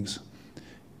of things.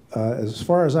 As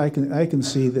far as I can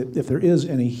see, that if there is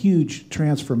any huge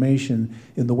transformation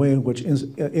in the way in which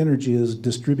energy is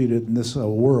distributed in this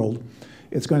world,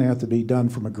 it's going to have to be done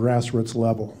from a grassroots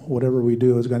level. Whatever we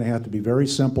do is going to have to be very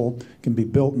simple, can be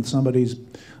built in somebody's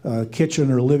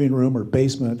kitchen or living room or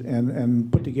basement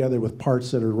and put together with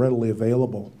parts that are readily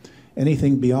available.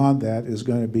 Anything beyond that is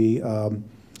going to be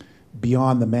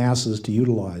beyond the masses to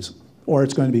utilize, or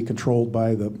it's going to be controlled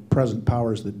by the present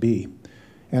powers that be.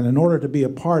 And in order to be a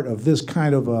part of this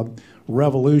kind of a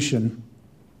revolution,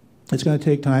 it's going to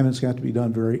take time and it's going to have to be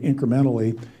done very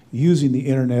incrementally using the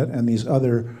internet and these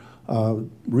other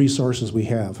resources we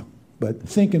have. But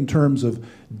think in terms of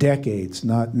decades,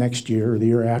 not next year or the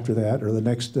year after that or the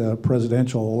next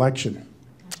presidential election.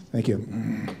 Thank you.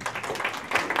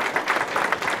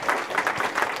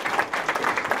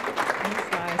 Thanks,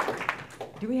 guys.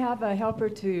 Do we have a helper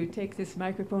to take this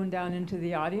microphone down into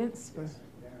the audience?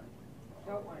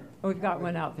 Oh, we've got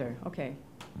one out there. Okay.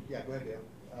 Yeah, go ahead, Dan.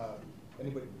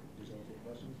 Anybody? Does anyone take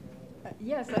questions?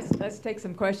 Yes, let's take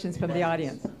some questions from the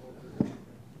audience.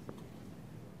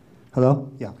 Hello?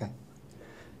 Yeah, okay.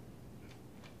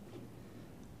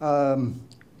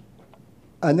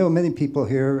 I know many people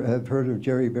here have heard of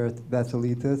Jerry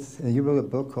Vassiliadis, and he wrote a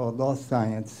book called Lost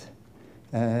Science.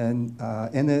 And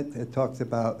in it, it talks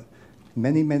about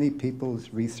many, many people's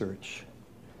research.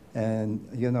 And,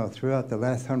 you know, throughout the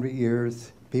last 100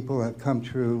 years, people have come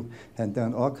through and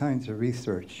done all kinds of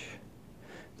research.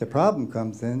 The problem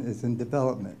comes in is in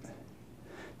development.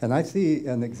 And I see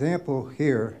an example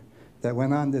here that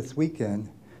went on this weekend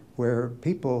where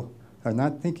people are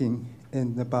not thinking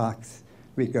in the box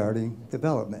regarding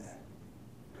development.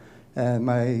 And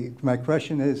my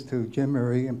question is to Jim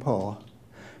Murray and Paul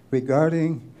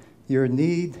regarding your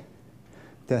need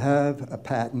to have a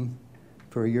patent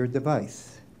for your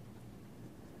device.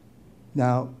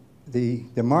 Now, the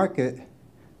market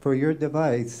for your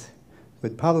device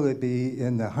would probably be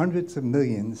in the hundreds of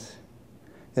millions,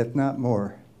 if not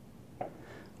more.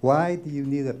 Why do you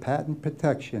need a patent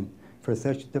protection for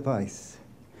such a device?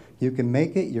 You can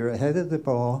make it, you're ahead of the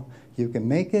ball, you can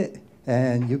make it,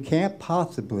 and you can't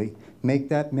possibly make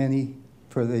that many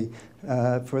for the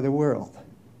world.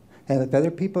 And if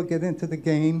other people get into the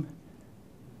game,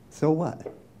 so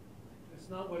what? That's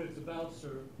not what it's about,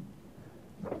 sir.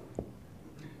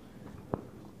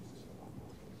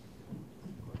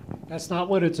 That's not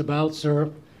what it's about,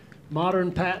 sir.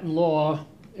 Modern patent law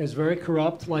is very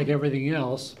corrupt, like everything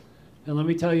else. And let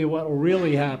me tell you what will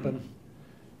really happen.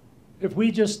 If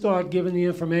we just start giving the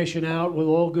information out with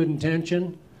all good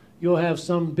intention, you'll have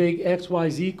some big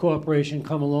XYZ corporation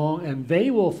come along, and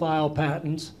they will file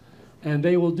patents, and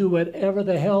they will do whatever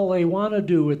the hell they want to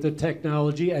do with the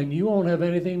technology, and you won't have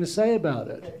anything to say about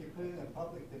it. If you put it in a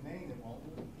public domain,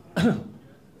 it won't.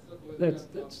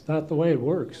 That's not the way it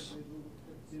works.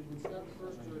 It's not the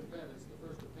first to invent, it's the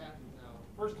first to patent now.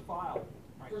 First to file.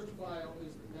 First to file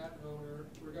is the patent owner,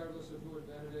 regardless of who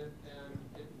invented it, and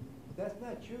it, That's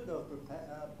not true, though, for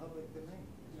public domain.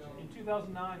 you know. In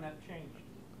 2009, that changed.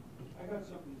 I got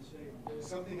something to say on that.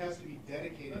 Something has to be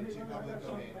dedicated to public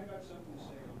domain. I got something to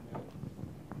say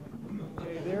on that.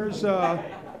 Okay, there's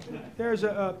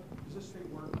does this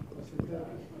thing work?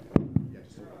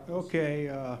 Okay,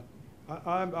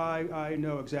 I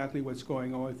know exactly what's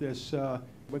going on with this.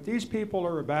 What these people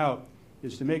are about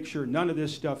is to make sure none of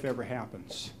this stuff ever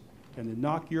happens and to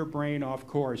knock your brain off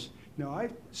course. Now, I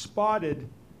spotted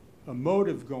a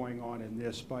motive going on in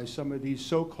this by some of these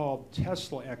so-called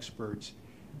Tesla experts.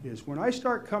 Is when I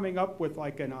start coming up with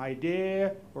like an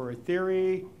idea or a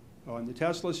theory on the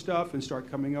Tesla stuff and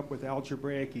start coming up with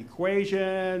algebraic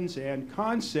equations and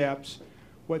concepts,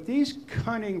 what these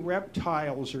cunning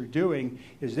reptiles are doing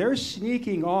is they're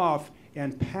sneaking off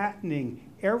and patenting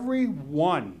every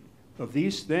one of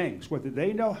these things, whether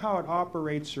they know how it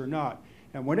operates or not.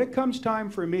 And when it comes time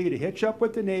for me to hitch up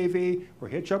with the Navy or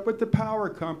hitch up with the power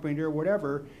company or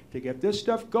whatever to get this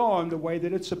stuff going the way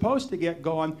that it's supposed to get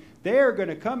going, they're going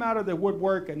to come out of the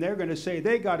woodwork and they're going to say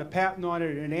they got a patent on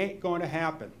it and it ain't going to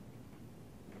happen.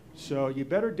 So you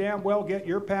better damn well get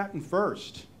your patent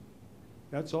first.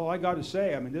 That's all I got to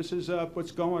say. I mean, this is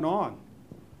what's going on.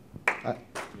 I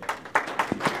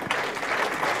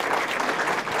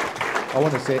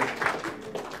want to say,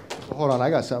 hold on, I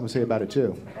got something to say about it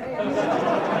too.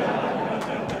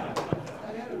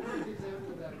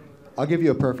 I'll give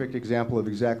you a perfect example of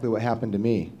exactly what happened to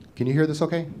me. Can you hear this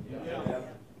okay? Yeah.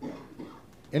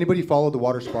 Anybody follow the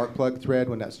water spark plug thread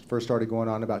when that first started going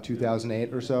on about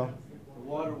 2008 or so?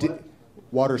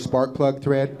 Water spark plug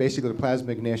thread, basically the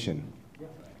plasma ignition.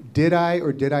 Did I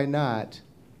or did I not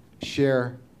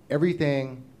share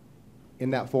everything in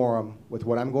that forum with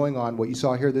what I'm going on, what you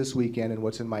saw here this weekend, and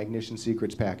what's in my Ignition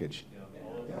Secrets package?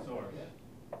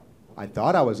 I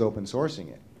thought I was open sourcing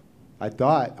it. I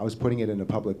thought I was putting it in the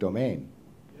public domain.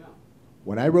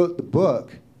 When I wrote the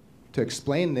book to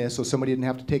explain this so somebody didn't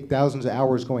have to take thousands of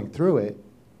hours going through it,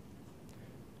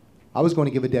 I was going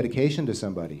to give a dedication to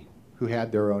somebody who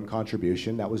had their own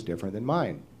contribution that was different than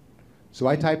mine. So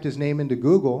I typed his name into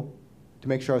Google to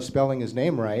make sure I was spelling his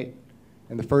name right,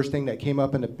 and the first thing that came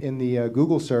up in the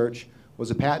Google search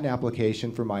was a patent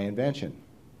application for my invention.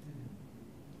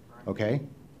 Okay?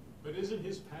 But isn't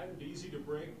his patent easy to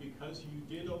break because you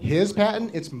did open His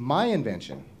patent? It's my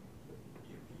invention.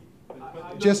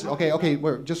 Just okay.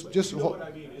 Just you know what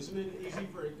I mean? Isn't it easy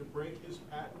for it to break his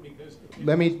patent because it's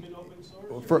let me. been open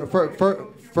source?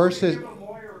 First is.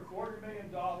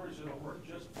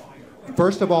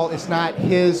 First of all, it's not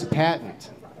his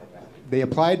patent. They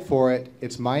applied for it.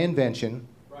 It's my invention,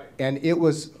 right. And it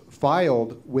was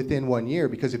filed within 1 year.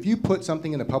 Because if you put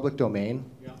something in the public domain,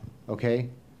 okay,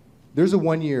 there's a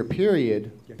 1 year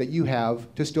period that you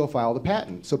have to still file the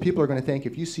patent. So people are going to think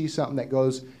if you see something that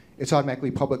goes, it's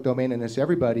automatically public domain and it's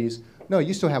everybody's. No,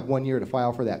 you still have 1 year to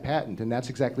file for that patent, and that's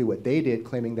exactly what they did,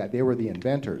 claiming that they were the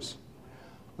inventors.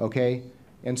 Okay.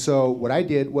 And so what I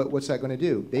did, what's that going to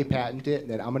do? They patent it,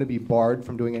 that I'm going to be barred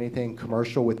from doing anything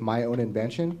commercial with my own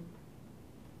invention?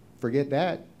 Forget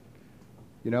that.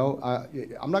 You know,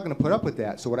 I'm not going to put up with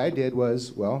that. So what I did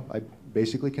was, well, I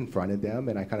basically confronted them,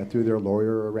 and I kind of threw their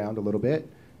lawyer around a little bit.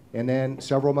 And then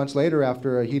several months later,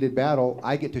 after a heated battle,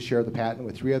 I get to share the patent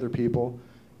with 3 other people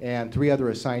and 3 other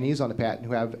assignees on the patent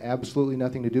who have absolutely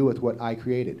nothing to do with what I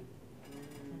created.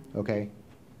 Okay?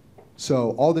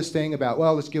 So all this thing about,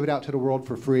 well, let's give it out to the world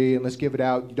for free, and let's give it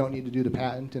out, you don't need to do the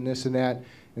patent and this and that.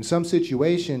 In some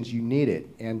situations, you need it,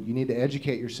 and you need to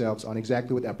educate yourselves on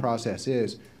exactly what that process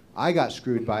is. I got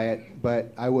screwed by it,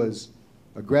 but I was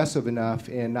aggressive enough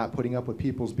in not putting up with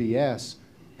people's BS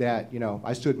that, you know,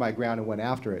 I stood my ground and went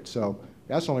after it. So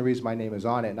that's the only reason my name is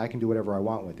on it, and I can do whatever I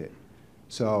want with it.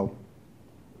 So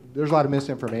there's a lot of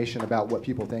misinformation about what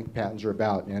people think patents are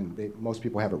about, and most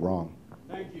people have it wrong.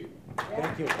 Thank you.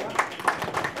 Thank you.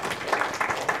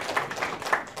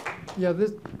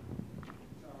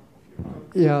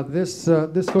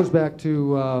 This goes back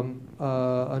to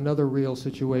another real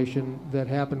situation that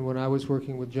happened when I was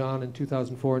working with John in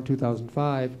 2004 and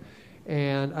 2005.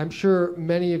 And I'm sure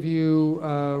many of you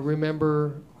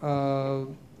remember a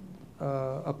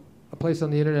place on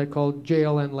the internet called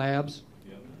JLN Labs.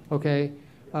 Okay,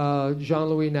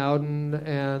 Jean-Louis Nauden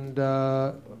and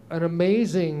an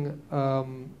amazing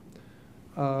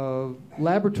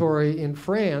laboratory in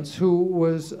France who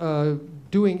was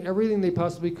doing everything they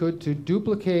possibly could to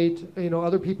duplicate, you know,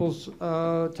 other people's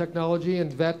technology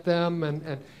and vet them,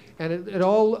 and it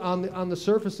all on the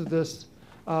surface of this.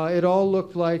 It all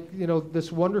looked like, you know,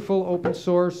 this wonderful open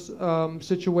source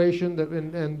situation that,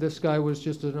 and this guy was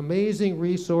just an amazing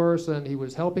resource, and he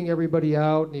was helping everybody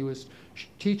out, and he was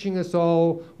teaching us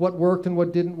all what worked and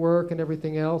what didn't work and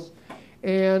everything else.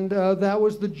 And that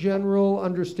was the general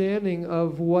understanding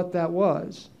of what that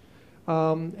was.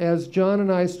 As John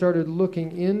and I started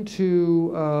looking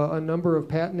into a number of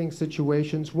patenting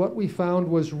situations, what we found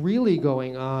was really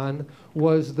going on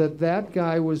was that that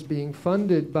guy was being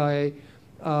funded by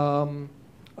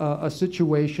a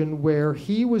situation where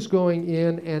he was going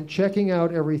in and checking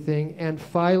out everything and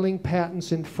filing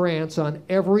patents in France on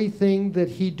everything that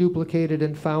he duplicated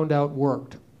and found out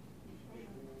worked.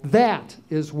 That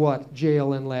is what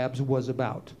JLN Labs was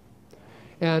about.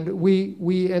 And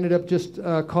we ended up just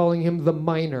calling him the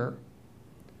miner.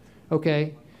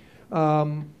 Okay?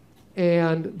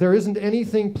 And there isn't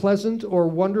anything pleasant or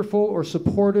wonderful or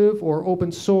supportive or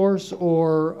open source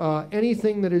or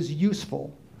anything that is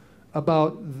useful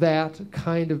about that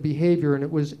kind of behavior. And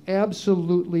it was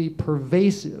absolutely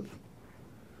pervasive.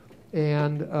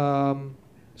 And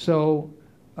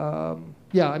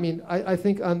yeah, I mean, I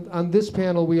think on this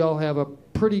panel we all have a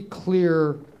pretty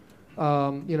clear,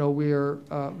 you know,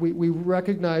 we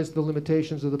recognize the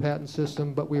limitations of the patent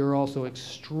system, but we are also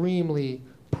extremely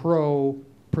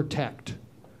pro-protect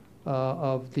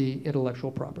of the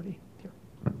intellectual property. Here.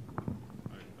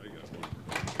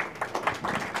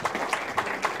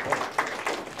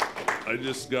 I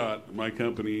just got, my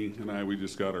company and we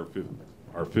just got our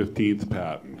 15th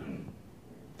patent.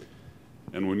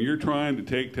 And when you're trying to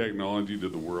take technology to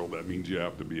the world, that means you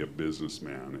have to be a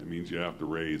businessman. It means you have to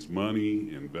raise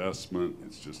money, investment.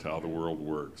 It's just how the world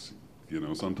works. You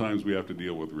know, sometimes we have to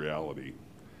deal with reality.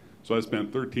 So I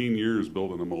spent 13 years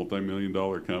building a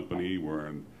multi-million-dollar company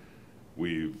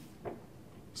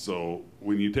so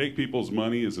when you take people's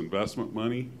money as investment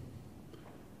money,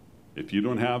 if you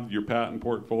don't have your patent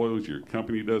portfolios, your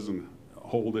company doesn't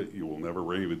hold it, you will never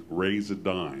raise a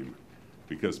dime.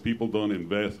 Because people don't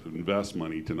invest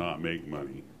money to not make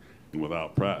money. And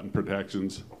without patent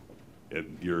protections,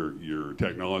 your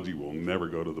technology will never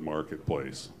go to the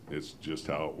marketplace. It's just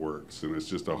how it works. And it's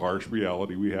just a harsh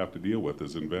reality we have to deal with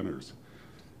as inventors.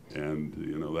 And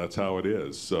you know, that's how it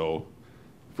is. So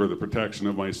for the protection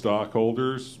of my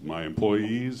stockholders, my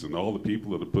employees, and all the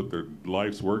people that have put their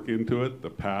life's work into it, the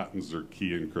patents are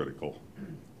key and critical.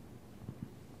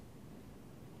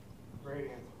 Great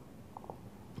answer.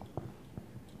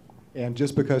 And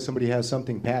just because somebody has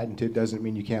something patented doesn't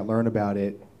mean you can't learn about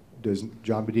it. Does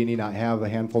John Bedini not have a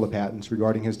handful of patents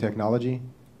regarding his technology?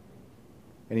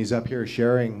 And he's up here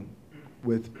sharing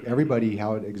with everybody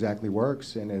how it exactly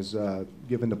works, and is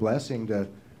given the blessing to,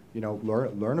 you know,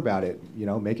 learn about it, you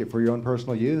know, make it for your own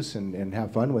personal use and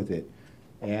have fun with it.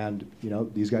 And, you know,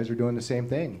 these guys are doing the same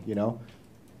thing, you know.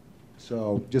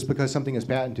 So just because something is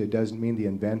patented doesn't mean the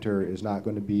inventor is not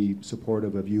going to be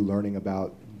supportive of you learning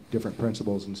about different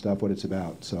principles and stuff, what it's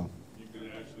about. So you can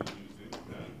actually use any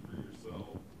patent for yourself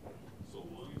so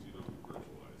long as you don't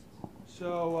commercialize it.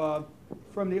 So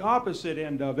from the opposite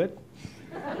end of it,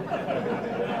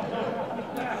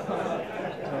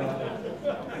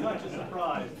 Such a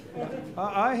surprise.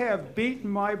 I have beaten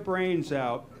my brains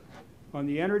out on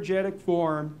the energetic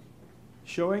form,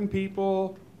 showing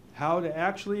people how to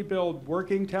actually build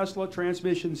working Tesla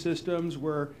transmission systems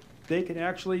where they can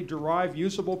actually derive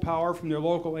usable power from their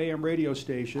local AM radio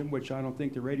station, which I don't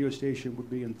think the radio station would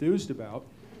be enthused about.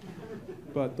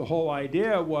 But the whole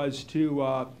idea was to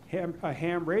a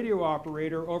ham radio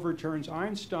operator overturns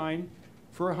Einstein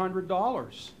for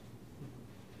 $100.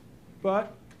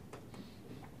 But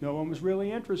no one was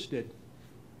really interested.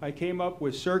 I came up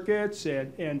with circuits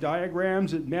and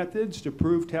diagrams and methods to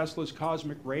prove Tesla's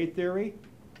cosmic ray theory.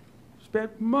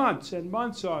 Spent months and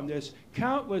months on this,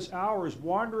 countless hours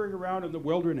wandering around in the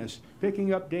wilderness,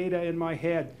 picking up data in my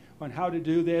head on how to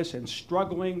do this and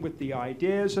struggling with the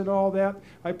ideas and all that.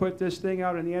 I put this thing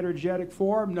out in the energetic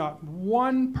form. Not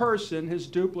one person has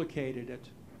duplicated it.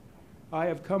 I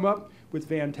have come up with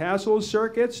Van Tassel's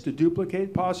circuits to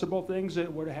duplicate possible things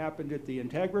that would have happened at the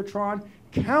Integratron.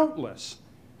 Countless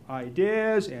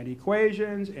ideas and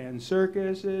equations and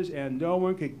circuses, and no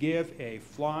one could give a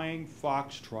flying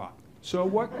foxtrot. So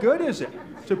what good is it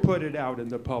to put it out in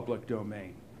the public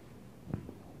domain?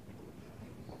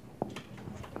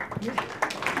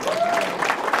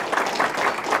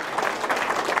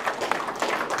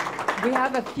 We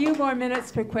have a few more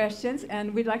minutes for questions,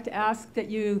 and we'd like to ask that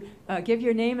you give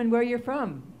your name and where you're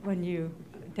from when you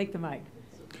take the mic.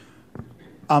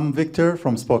 I'm Victor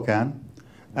from Spokane,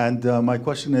 and my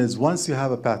question is, once you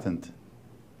have a patent,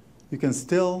 you can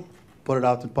still put it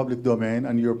out in public domain,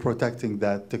 and you're protecting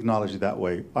that technology that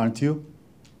way, aren't you?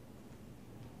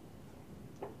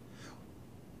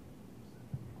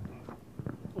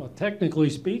 Well,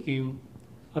 technically speaking,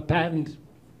 a patent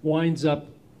winds up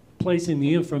placing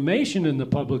the information in the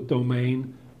public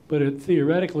domain, but it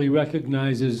theoretically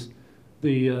recognizes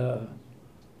the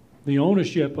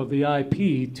ownership of the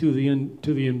IP to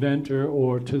the inventor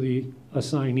or to the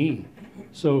assignee.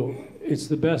 So it's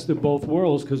the best of both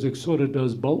worlds because it sort of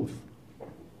does both.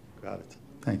 Got it.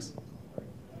 Thanks.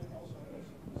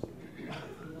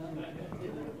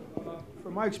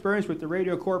 From my experience with the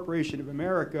Radio Corporation of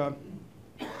America,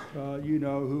 you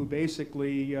know, who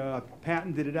basically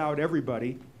patented it out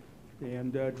everybody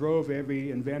and drove every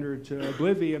inventor to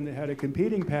oblivion that had a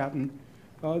competing patent.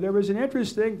 There was an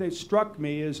interesting thing that struck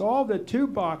me is all the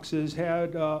tube boxes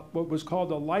had what was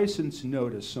called a license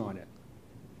notice on it.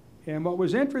 And what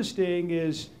was interesting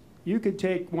is you could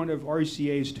take one of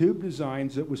RCA's tube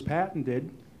designs that was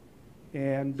patented,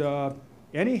 and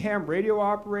any ham radio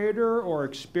operator or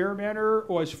experimenter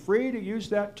was free to use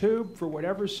that tube for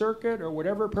whatever circuit or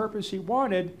whatever purpose he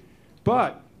wanted,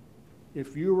 but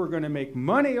if you were going to make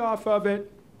money off of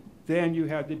it, then you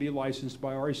had to be licensed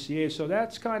by RCA. So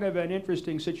that's kind of an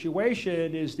interesting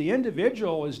situation, is the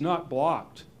individual is not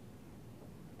blocked,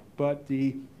 but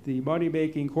the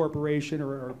money-making corporation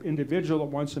or individual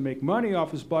that wants to make money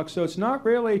off is blocked. So it's not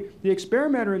really, the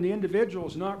experimenter and the individual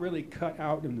is not really cut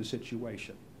out in the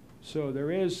situation. So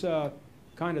there is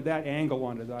kind of that angle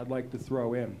on it that I'd like to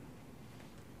throw in.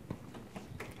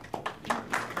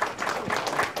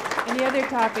 Any other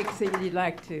topics that you'd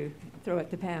like to throw at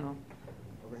the panel?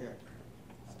 Over here.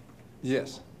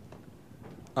 Yes.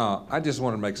 I just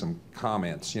want to make some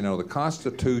comments. You know, the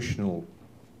constitutional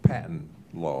patent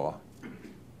law,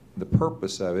 the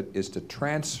purpose of it is to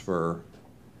transfer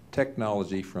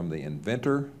technology from the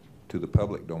inventor to the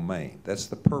public domain. That's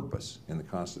the purpose in the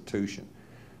Constitution.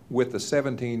 With the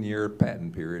 17-year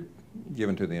patent period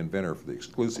given to the inventor for the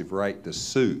exclusive right to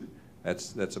sue.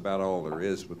 That's about all there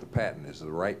is with the patent, is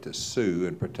the right to sue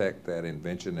and protect that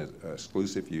invention as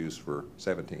exclusive use for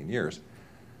 17 years.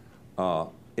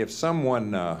 If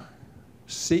someone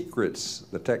secrets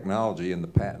the technology in the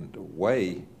patent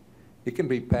away, it can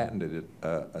be patented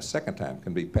a second time,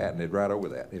 can be patented right over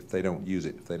that if they don't use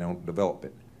it, if they don't develop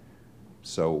it.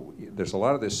 So there's a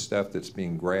lot of this stuff that's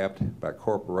being grabbed by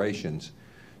corporations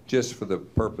just for the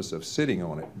purpose of sitting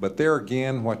on it. But there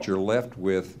again, what you're left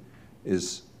with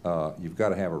is you've got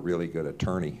to have a really good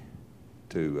attorney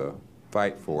to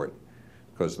fight for it,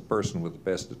 because the person with the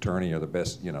best attorney or the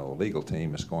best, legal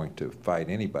team is going to fight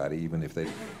anybody, even if they,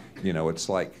 it's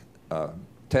like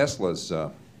Tesla's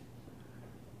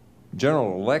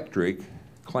General Electric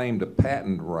claimed a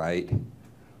patent right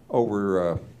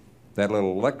over that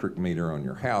little electric meter on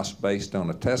your house based on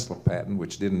a Tesla patent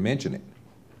which didn't mention it.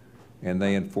 And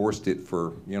they enforced it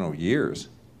for, years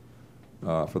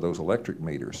for those electric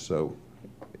meters. So,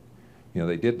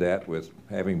 they did that with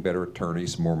having better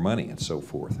attorneys, more money, and so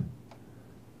forth.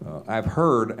 I've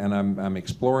heard, and I'm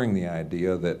exploring the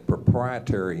idea that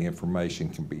proprietary information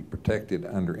can be protected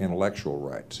under intellectual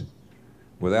rights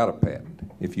without a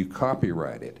patent. If you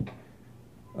copyright it,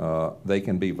 they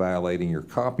can be violating your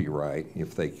copyright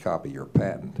if they copy your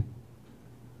patent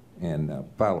and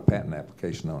file a patent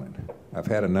application on it. I've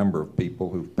had a number of people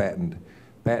who've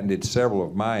patented several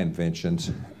of my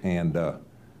inventions, and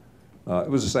it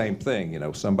was the same thing, you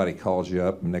know, somebody calls you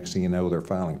up and next thing you know they're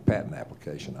filing a patent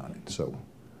application on it. So,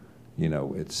 you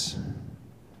know,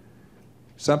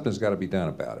 something's got to be done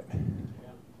about it.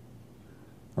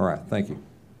 All right, thank you.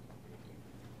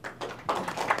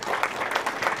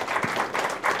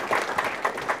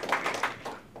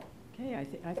 Okay,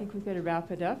 I think we've got to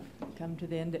wrap it up, come to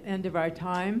the end of our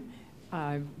time.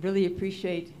 I really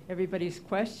appreciate everybody's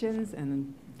questions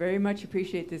and very much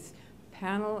appreciate this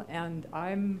panel, and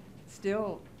I'm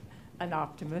still an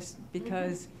optimist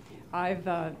because I've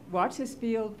watched this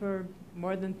field for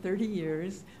more than 30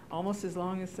 years, almost as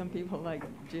long as some people like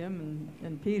Jim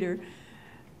and Peter.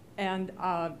 And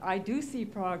I do see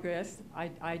progress.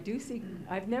 I do see,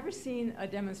 I've never seen a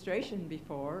demonstration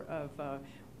before of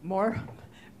more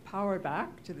power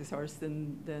back to the source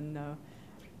than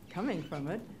coming from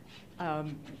it.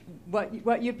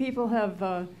 What you people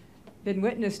have been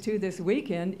witness to this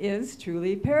weekend is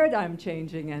truly paradigm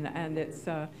changing, and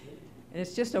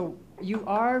it's just you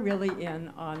are really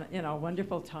in a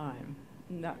wonderful time.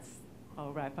 And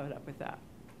I'll wrap it up with that.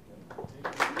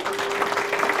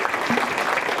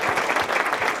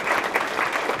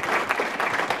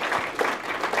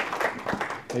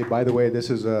 Hey, by the way, this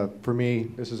is for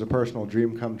me, this is a personal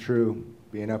dream come true,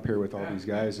 being up here with all these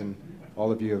guys, and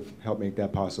all of you have helped make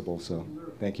that possible, so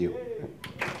thank you.